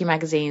celebrity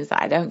magazines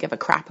that I don't give a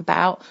crap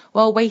about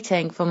while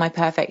waiting for my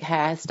perfect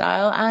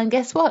hairstyle. And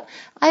guess what?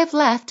 I've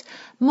left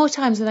more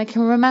times than I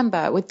can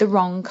remember with the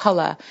wrong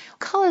colour.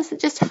 Colours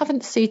that just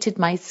haven't suited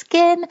my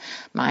skin,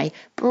 my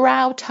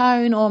brow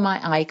tone, or my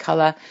eye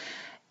colour.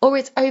 Or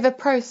it's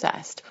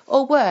over-processed.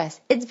 Or worse,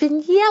 it's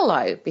been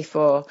yellow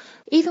before.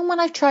 Even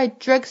when I've tried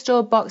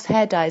drugstore box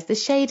hair dyes, the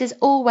shade is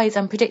always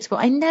unpredictable.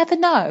 I never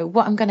know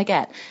what I'm going to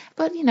get.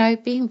 But, you know,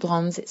 being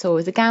blondes, it's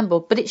always a gamble.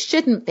 But it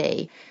shouldn't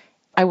be.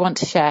 I want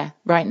to share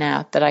right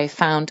now that I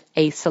found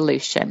a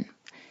solution.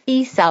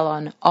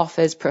 eSalon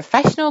offers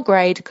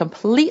professional-grade,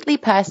 completely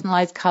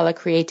personalised colour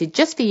created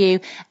just for you,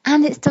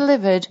 and it's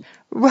delivered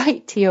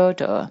right to your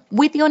door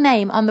with your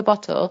name on the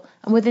bottle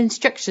and with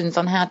instructions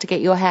on how to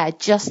get your hair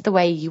just the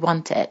way you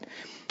want it.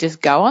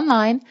 Just go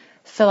online,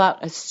 fill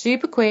out a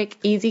super quick,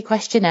 easy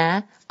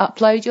questionnaire,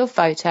 upload your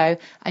photo,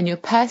 and your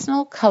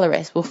personal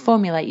colorist will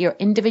formulate your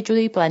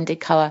individually blended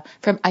colour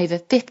from over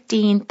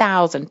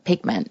 15,000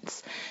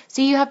 pigments.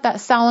 So you have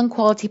that salon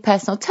quality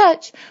personal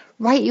touch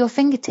right at your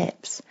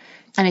fingertips.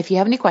 And if you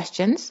have any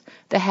questions,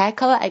 the hair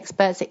colour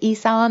experts at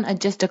eSalon are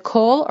just a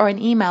call or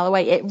an email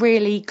away. It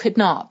really could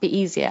not be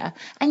easier.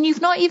 And you've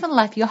not even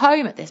left your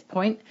home at this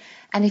point.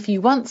 And if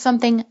you want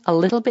something a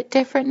little bit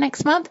different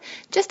next month,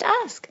 just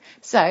ask.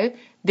 So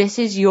this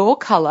is your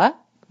colour.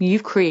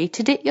 You've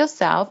created it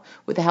yourself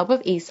with the help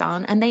of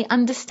eSalon, and they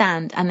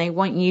understand and they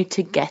want you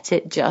to get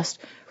it just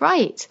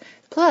right.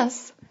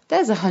 Plus,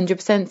 there's a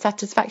 100%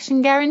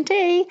 satisfaction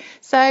guarantee.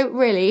 So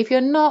really, if you're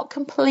not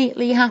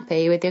completely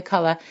happy with your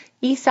colour,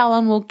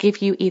 eSalon will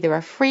give you either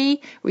a free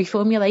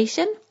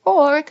reformulation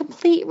or a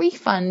complete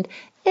refund.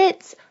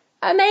 It's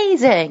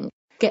amazing.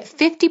 Get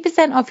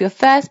 50% off your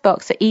first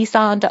box at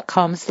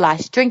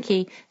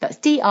esalon.com/drinky. That's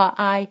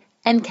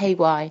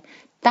DRINKY.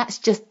 That's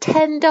just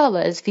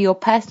 $10 for your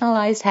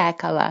personalised hair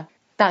colour.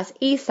 That's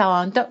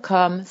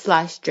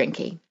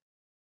esalon.com/drinky.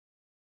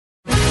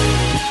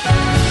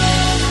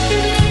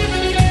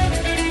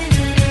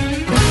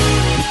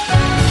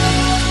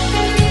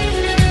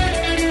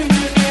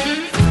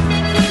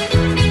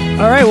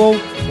 All right, well,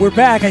 we're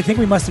back. I think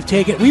we must have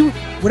taken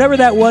whatever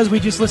that was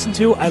we just listened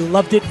to. I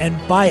loved it, and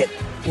buy it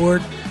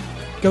or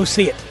go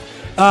see it.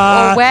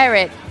 Or wear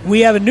it.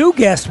 We have a new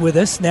guest with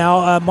us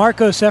now.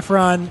 Marcos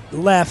Efron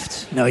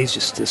left. No, he's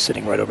just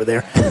sitting right over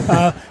there.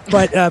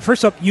 But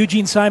first up,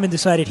 Eugene Simon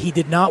decided he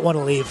did not want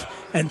to leave,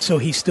 and so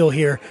he's still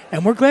here.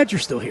 And we're glad you're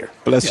still here.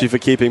 Bless you for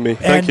keeping me.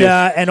 Thank you.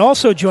 And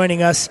also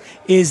joining us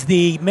is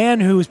the man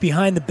who is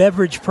behind the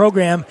beverage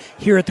program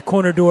here at the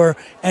Corner Door,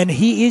 and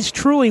he is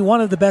truly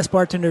one of the best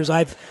bartenders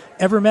I've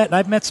ever met, and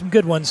I've met some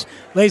good ones.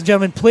 Ladies and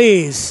gentlemen,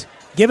 please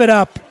give it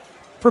up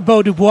for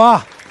Beau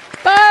Dubois.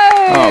 Beau!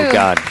 Oh,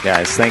 God,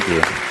 guys, thank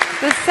you.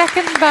 The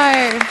second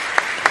Beau.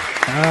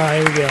 Ah,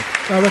 here we go.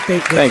 Oh, look, the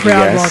Thank you,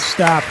 crowd guys. won't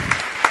stop.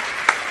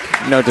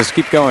 No, just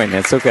keep going.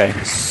 It's okay.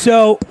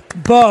 So,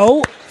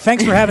 Beau,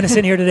 thanks for having us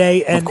in here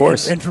today, and, Of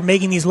course. and for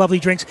making these lovely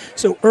drinks.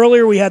 So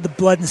earlier we had the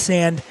Blood and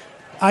Sand.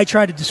 I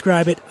tried to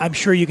describe it. I'm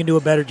sure you can do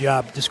a better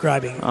job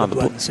describing the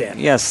Blood and Sand.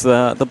 Yes,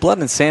 the Blood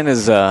and Sand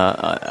is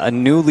a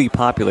newly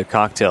popular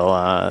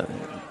cocktail.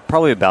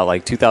 Probably about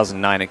like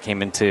 2009, it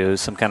came into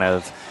some kind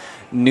of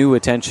new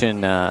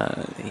attention.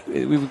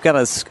 We've got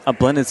a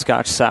blended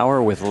Scotch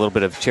sour with a little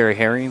bit of cherry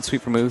herring,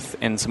 sweet vermouth,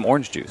 and some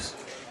orange juice.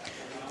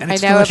 And I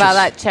it's know delicious. about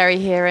that cherry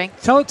herring.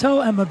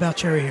 Tell Emma about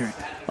cherry herring.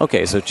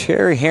 Okay, so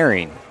cherry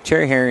herring.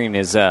 Cherry herring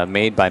is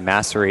made by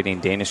macerating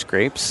Danish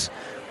grapes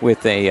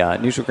with a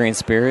neutral grain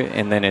spirit,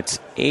 and then it's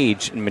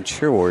aged and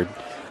matured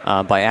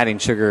by adding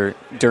sugar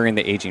during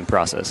the aging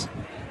process.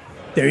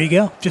 There you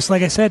go. Just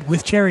like I said,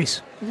 with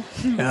cherries.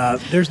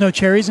 There's no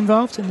cherries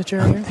involved in the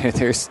cherry herring?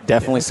 There's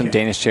definitely some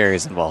Danish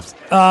cherries involved.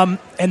 And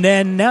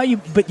then now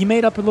you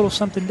made up a little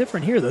something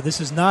different here, though.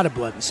 This is not a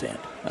blood and sand.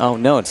 Oh,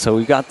 no. So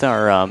we've got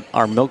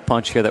our milk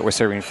punch here that we're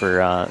serving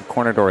for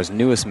Cornador's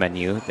newest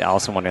menu, the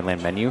Alice in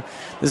Wonderland menu.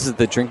 This is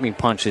the Drink Me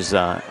Punch, is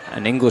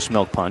an English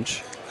milk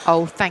punch.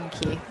 Oh,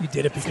 thank you. You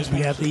did it because we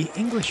have the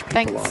English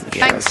people on.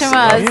 Thanks from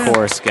us. Of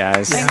course,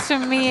 guys. Thanks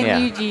from me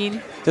and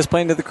Eugene. Just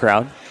playing to the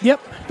crowd. Yep.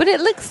 But it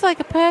looks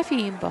like a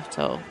perfume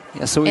bottle.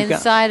 Yeah, so we've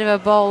inside of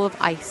a bowl of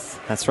ice.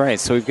 That's right.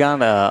 So we've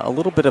got a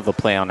little bit of a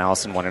play on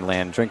Alice in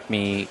Wonderland. Drink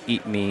me,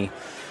 eat me,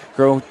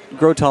 grow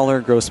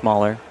taller, grow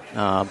smaller.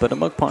 But a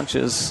mug punch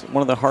is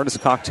one of the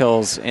hardest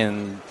cocktails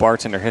in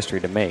bartender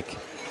history to make.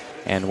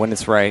 And when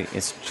it's right,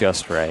 it's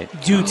just right.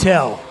 Do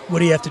tell. What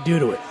do you have to do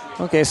to it?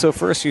 Okay, so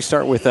first you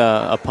start with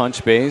a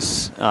punch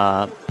base.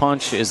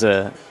 Punch is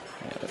a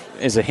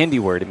Hindi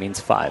word. It means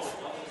 5.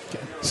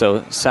 Okay.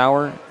 So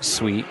sour,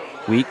 sweet,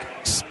 weak,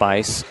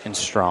 spice, and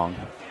strong.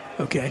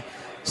 Okay.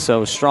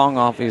 So strong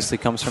obviously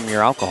comes from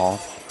your alcohol.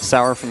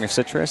 Sour from your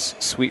citrus.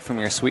 Sweet from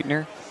your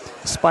sweetener.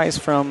 Spice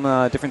from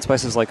different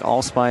spices like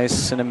allspice,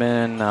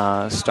 cinnamon,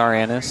 star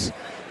anise.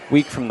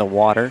 Weak from the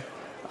water.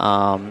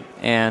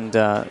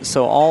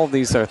 So all of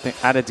these are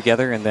added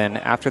together, and then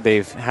after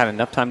they've had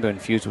enough time to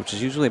infuse, which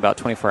is usually about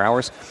 24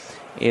 hours,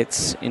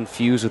 it's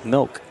infused with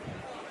milk.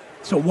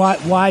 So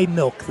why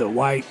milk, though?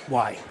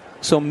 Why?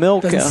 So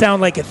milk doesn't sound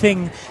like a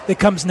thing that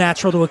comes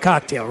natural to a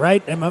cocktail,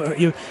 right?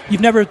 You've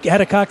never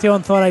had a cocktail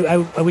and thought,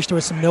 I wish there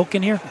was some milk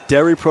in here?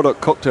 Dairy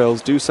product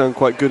cocktails do sound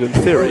quite good in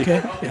theory.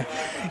 Okay.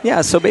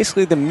 Yeah, so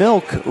basically the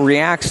milk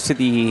reacts to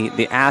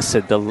the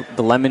acid, the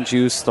lemon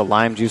juice, the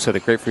lime juice, or the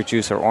grapefruit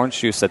juice or orange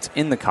juice that's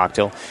in the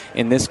cocktail.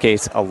 In this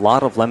case, a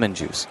lot of lemon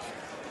juice.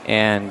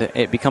 And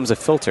it becomes a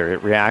filter.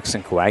 It reacts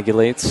and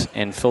coagulates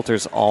and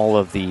filters all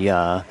of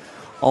the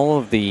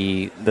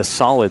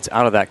solids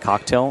out of that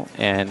cocktail.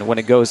 And when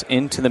it goes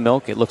into the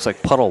milk, it looks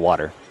like puddle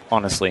water,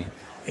 honestly.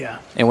 Yeah.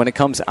 And when it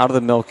comes out of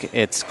the milk,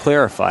 it's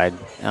clarified.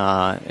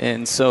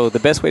 And so the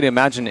best way to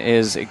imagine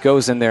is it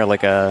goes in there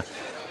like a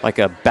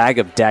bag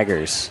of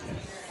daggers.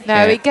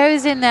 No, it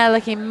goes in there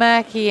looking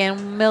murky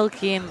and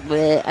milky and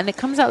bleh, and it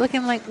comes out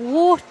looking like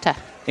water.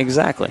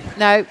 Exactly.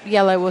 No,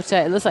 yellow water.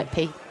 It looks like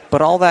pee.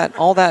 But all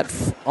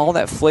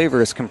that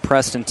flavor is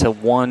compressed into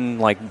one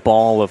like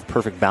ball of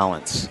perfect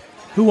balance.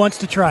 Who wants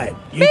to try it?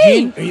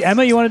 Eugene?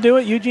 Emma, you want to do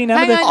it? Eugene,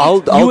 Emma? I'll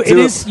do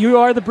it. You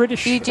are the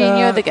British Eugene,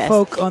 you're the guest.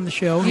 folk on the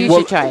show. You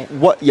should try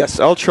it. Yes,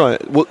 I'll try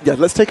it. Well, yeah,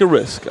 let's take a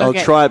risk. Okay. I'll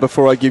try it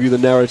before I give you the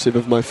narrative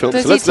of my film.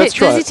 Does So let's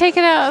try Does he it. take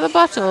it out of the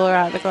bottle or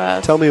out of the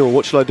glass? Tell me all.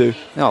 What shall I do?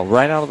 No,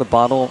 right out of the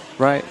bottle,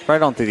 right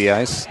on through the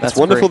ice. That's It's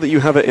wonderful great. that you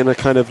have it in a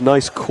kind of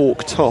nice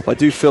cork top. I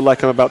do feel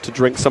like I'm about to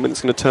drink something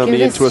that's going to turn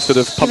me into a sort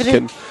of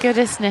pumpkin. Give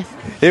it a sniff.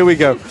 Here we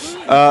go.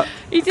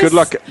 Good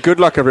luck. Good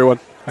luck,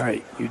 everyone. All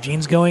right,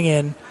 Eugene's going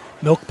in.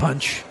 Milk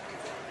punch.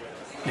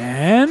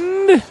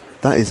 And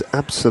that is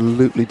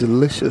absolutely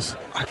delicious.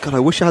 God,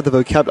 I wish I had the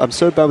vocabulary. I'm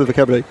so bad with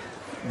vocabulary.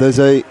 There's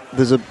a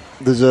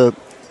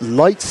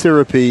light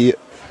syrupy,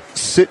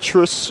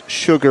 citrus,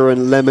 sugar,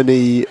 and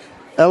lemony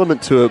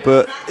element to it,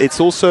 but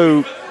it's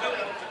also.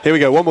 Here we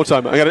go. One more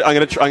time.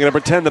 I'm gonna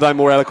pretend that I'm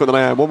more eloquent than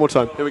I am. One more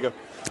time. Here we go.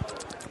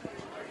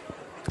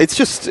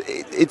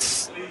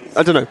 It's.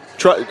 I don't know.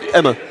 Try,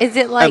 Emma. Is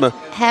it like Emma.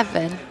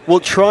 heaven? Well,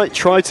 try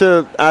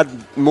to add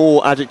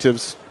more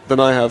adjectives than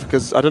I have,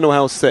 because I don't know how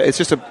else to say it. It's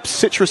just a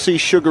citrusy,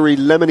 sugary,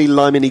 lemony,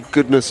 limey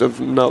goodness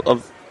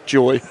of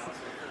joy.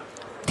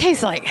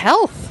 Tastes like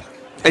health.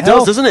 It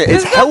does, doesn't it?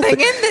 There's It's healthy. nothing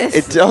in this.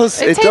 It does.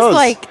 It It tastes does.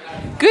 like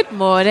good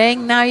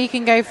morning. Now you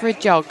can go for a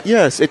jog.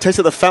 Yes, it tastes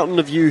like the fountain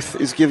of youth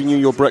is giving you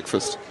your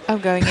breakfast.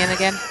 I'm going in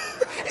again.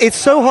 It's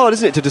so hard,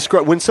 isn't it, to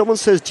describe when someone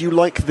says, "Do you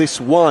like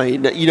this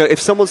wine?" You know, if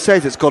someone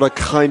says it's got a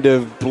kind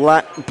of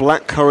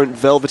blackcurrant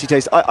velvety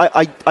taste,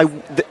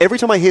 every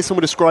time I hear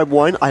someone describe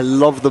wine, I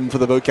love them for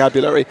the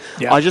vocabulary.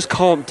 Yeah. I just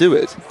can't do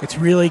it. it's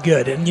really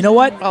good. And you know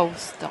what? Oh,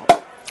 stop.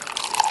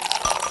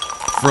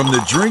 From the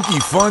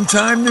Drinky Fun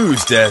Time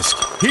News Desk,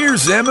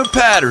 here's Emma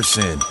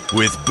Patterson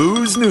with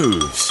Booze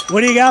News.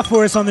 What do you got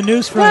for us on the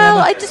news front, Well,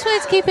 Emma? I just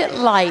wanted to keep it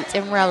light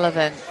and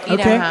relevant. You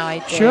know how I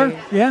do. Sure,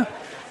 yeah.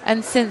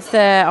 And since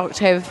the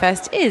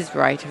Oktoberfest is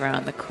right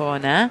around the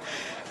corner,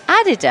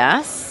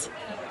 Adidas,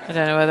 I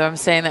don't know whether I'm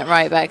saying that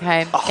right back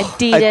home.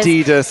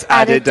 Adidas.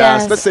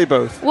 Let's say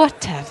both.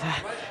 Whatever.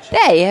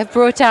 They have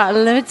brought out a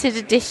limited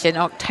edition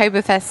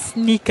Oktoberfest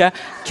sneaker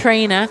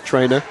trainer.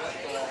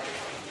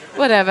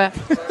 Whatever.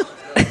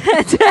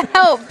 To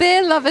help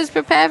beer lovers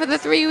prepare for the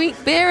 3-week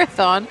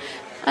beerathon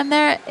and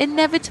their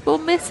inevitable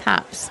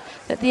mishaps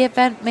that the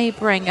event may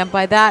bring. And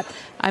by that,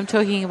 I'm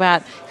talking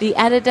about the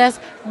Adidas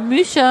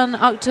Mushon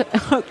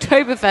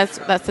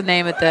Oktoberfest. That's the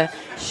name of the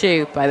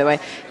shoe, by the way.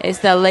 It's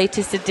their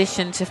latest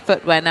addition to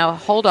footwear. Now,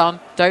 hold on.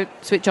 Don't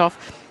switch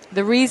off.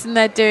 The reason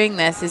they're doing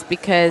this is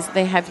because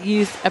they have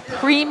used a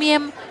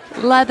premium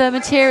leather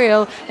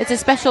material. It's a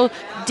special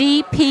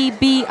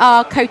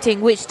DPBR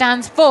coating, which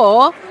stands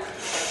for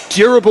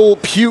Durable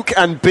puke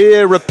and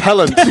beer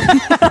repellent.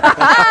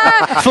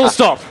 Full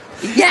stop.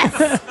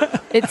 yes.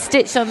 It's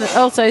stitched on the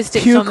on the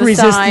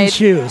Puke-resistant side.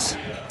 shoes.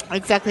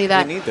 Exactly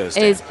that need those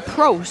is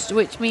Prost,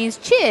 which means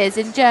cheers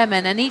in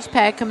German, and each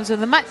pair comes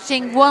with a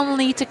matching 1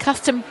 litre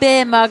custom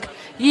beer mug.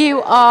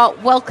 You are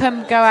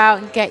welcome. Go out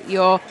and get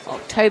your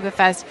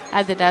Oktoberfest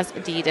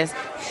Adidas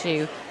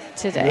shoe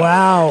today.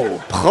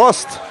 Wow.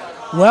 Prost.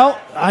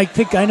 Well, I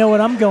think I know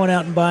what I'm going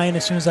out and buying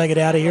as soon as I get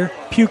out of here.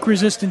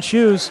 Puke-resistant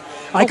shoes.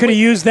 I could have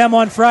used them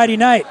on Friday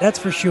night, that's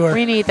for sure.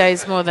 We need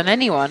those more than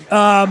anyone.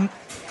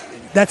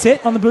 That's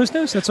it on the Booze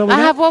News? That's all we I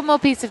got? have one more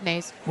piece of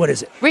news. What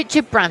is it?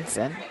 Richard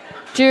Branson,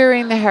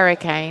 during the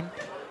hurricane,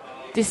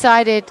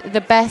 decided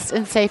the best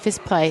and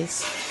safest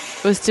place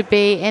was to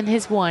be in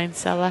his wine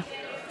cellar.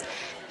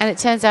 And it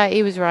turns out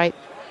he was right.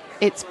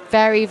 It's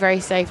very, very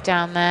safe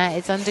down there.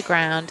 It's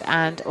underground,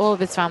 and all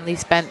of his family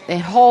spent the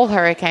whole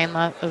hurricane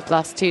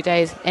last 2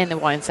 days in the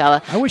wine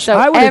cellar. I wish so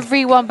I would've-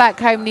 everyone back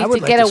home needs I would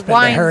to like get to a spend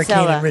wine a hurricane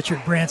cellar. in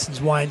Richard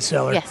Branson's wine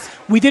cellar. Yes.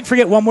 We did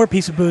forget one more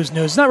piece of booze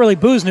news. It's not really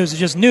booze news, it's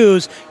just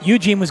news.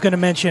 Eugene was going to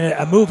mention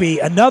a movie,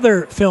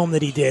 another film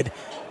that he did.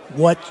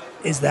 What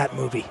is that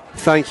movie?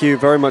 Thank you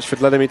very much for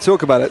letting me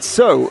talk about it.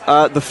 So,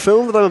 the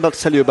film that I'm about to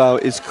tell you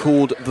about is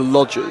called The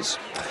Lodgers.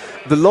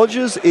 The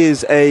Lodgers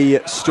is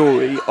a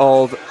story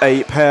of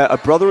a pair, a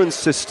brother and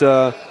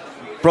sisters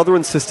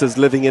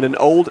living in an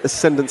old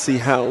ascendancy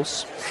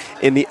house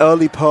in the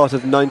early part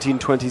of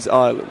 1920s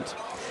Ireland.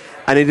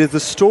 And it is the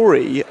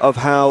story of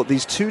how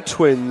these two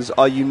twins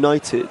are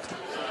united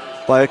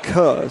by a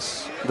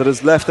curse that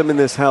has left them in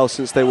this house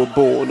since they were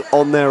born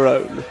on their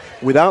own,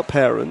 without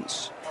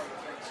parents,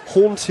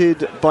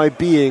 haunted by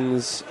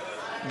beings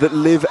that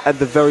live at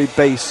the very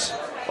base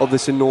of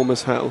this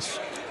enormous house.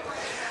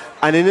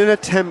 And in an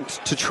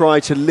attempt to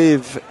try to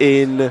live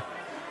in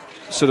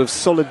sort of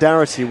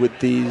solidarity with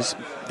these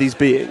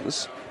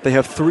beings, they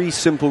have 3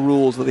 simple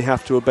rules that they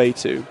have to obey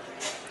to.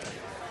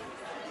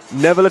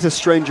 Never let a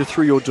stranger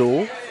through your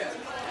door.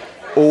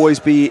 Always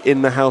be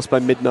in the house by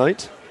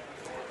midnight.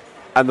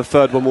 And the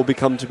third one will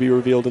become to be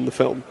revealed in the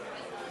film.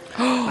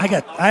 I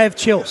have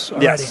chills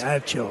already. Yes. I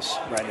have chills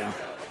right now.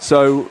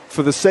 So,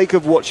 for the sake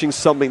of watching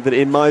something that,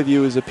 in my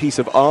view, is a piece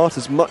of art,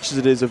 as much as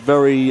it is a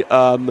very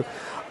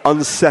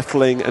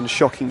unsettling and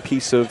shocking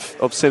piece of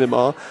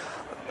cinema,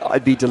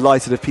 I'd be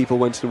delighted if people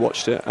went and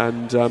watched it,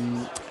 and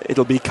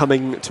it'll be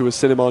coming to a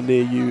cinema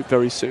near you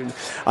very soon.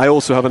 I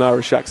also have an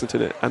Irish accent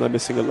in it, and I'm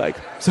missing a leg.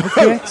 So,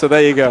 so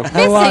there you go.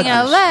 Missing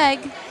a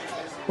leg.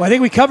 Well, I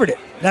think we covered it.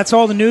 That's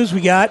all the news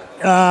we got.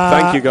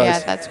 Thank you, guys.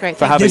 Yeah, that's great.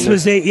 For having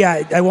me.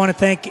 I want to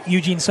thank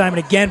Eugene Simon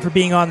again for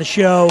being on the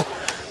show.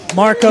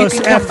 Marcos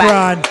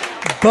Efron,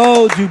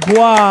 Beau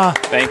Dubois.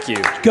 Thank you.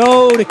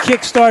 Go to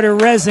Kickstarter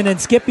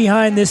Resonance. Get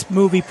behind this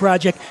movie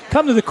project.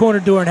 Come to the corner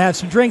door and have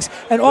some drinks.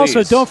 And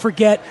also, don't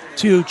forget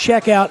to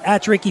check out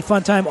at Drinky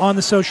Funtime on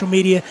the social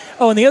media.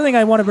 Oh, and the other thing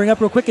I want to bring up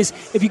real quick is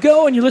if you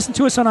go and you listen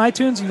to us on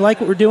iTunes and you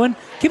like what we're doing,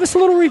 give us a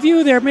little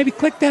review there. Maybe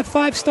click that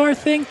 5-star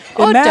thing.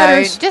 Or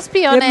don't. Just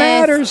be honest. It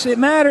matters. It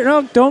matters.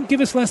 No, don't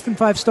give us less than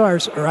 5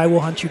 stars or I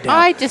will hunt you down.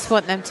 I just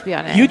want them to be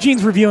honest.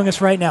 Eugene's reviewing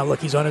us right now. Look,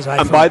 he's on his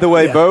iPhone. And by the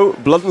way, Yeah. Beau,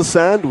 Blood and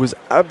Sand was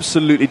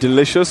absolutely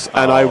delicious,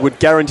 and I would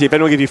guarantee if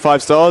anyone gives you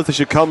 5 stars, they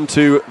should come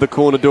to the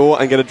corner door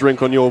and get a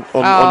drink on you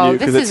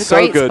because it's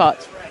so good.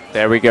 Spot.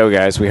 There we go,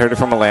 guys. We heard it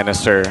from a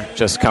Lannister.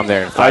 Just come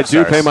there. And 5 I do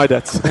stars. pay my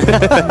debts.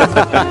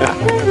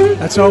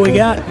 That's all we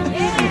got.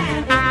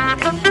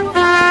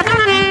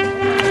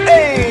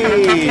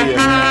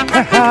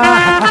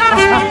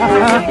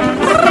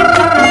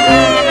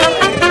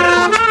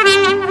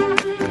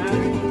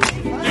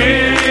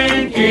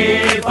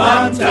 Drinky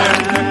Fun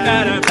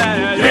Time.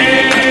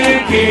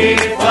 Drinky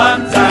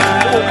Fun Time.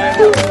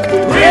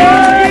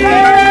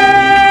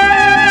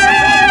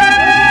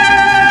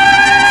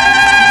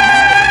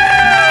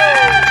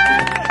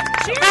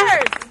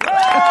 Cheers!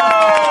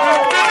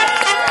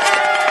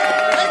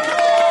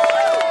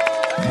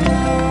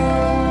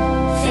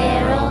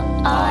 Feral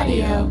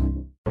Audio.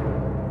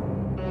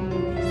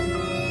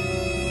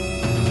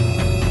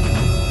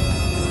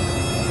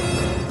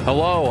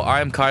 Hello,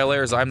 I'm Kyle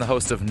Ayers. I'm the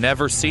host of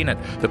Never Seen It,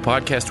 the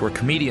podcast where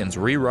comedians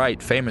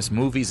rewrite famous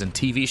movies and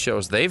TV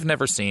shows they've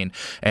never seen,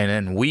 and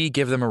then we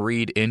give them a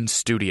read in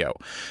studio.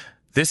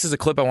 This is a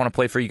clip I want to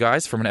play for you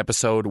guys from an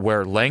episode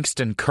where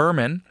Langston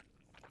Kerman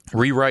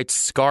rewrites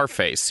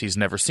Scarface. He's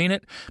never seen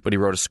it, but he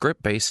wrote a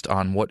script based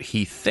on what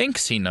he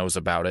thinks he knows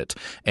about it,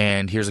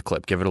 and here's a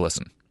clip. Give it a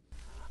listen.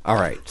 All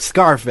right,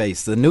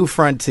 Scarface, The New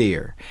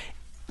Frontier.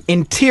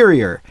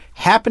 Interior,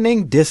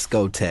 happening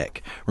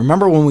discotheque.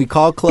 Remember when we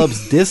called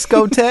clubs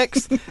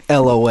discotheques?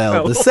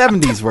 LOL. The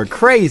 70s were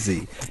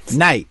crazy.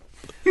 Night.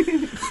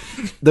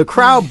 The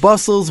crowd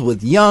bustles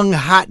with young,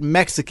 hot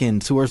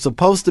Mexicans who are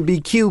supposed to be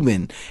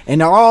Cuban,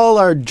 and all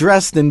are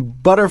dressed in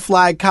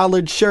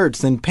butterfly-collared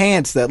shirts and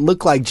pants that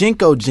look like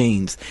Jinko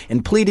jeans,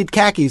 and pleated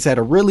khakis had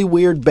a really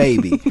weird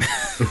baby.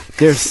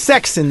 There's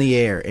sex in the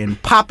air,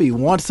 and Poppy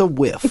wants a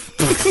whiff.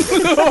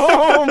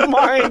 Oh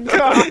my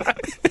God.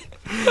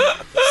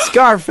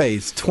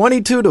 Scarface,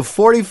 22 to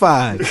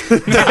 45. Like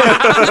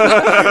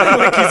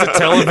he's a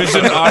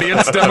television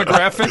audience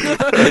demographic.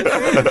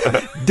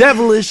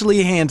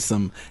 Devilishly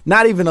handsome,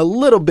 not even a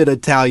little bit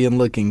Italian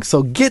looking,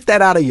 so get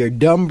that out of your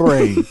dumb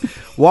brain.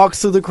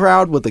 Walks through the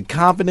crowd with the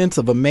confidence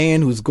of a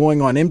man who's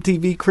going on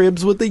MTV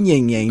Cribs with the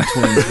Yin Yang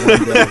Twins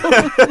one day.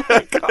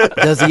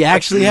 Does he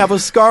actually have a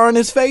scar on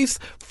his face?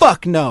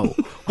 Fuck no.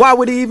 Why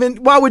would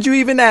you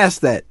even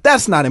ask that?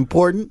 That's not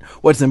important.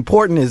 What's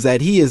important is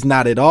that he is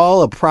not at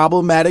all a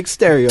problematic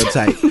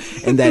stereotype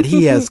and that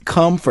he has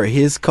come for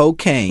his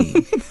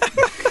cocaine.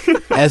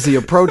 As he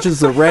approaches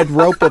the red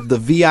rope of the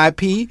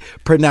VIP,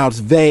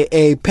 pronounced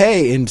VIP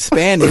in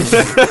Spanish,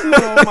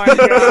 Oh my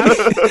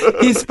God.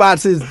 he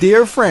spots his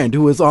dear friend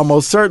who is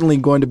almost certainly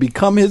going to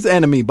become his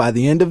enemy by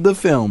the end of the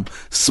film,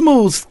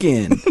 Smooth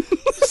Skin.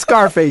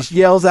 Scarface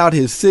yells out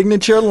his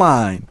signature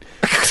line.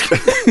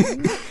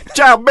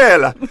 Ciao,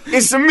 Bella.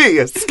 It's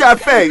me,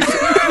 Scarface.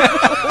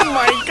 Oh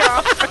my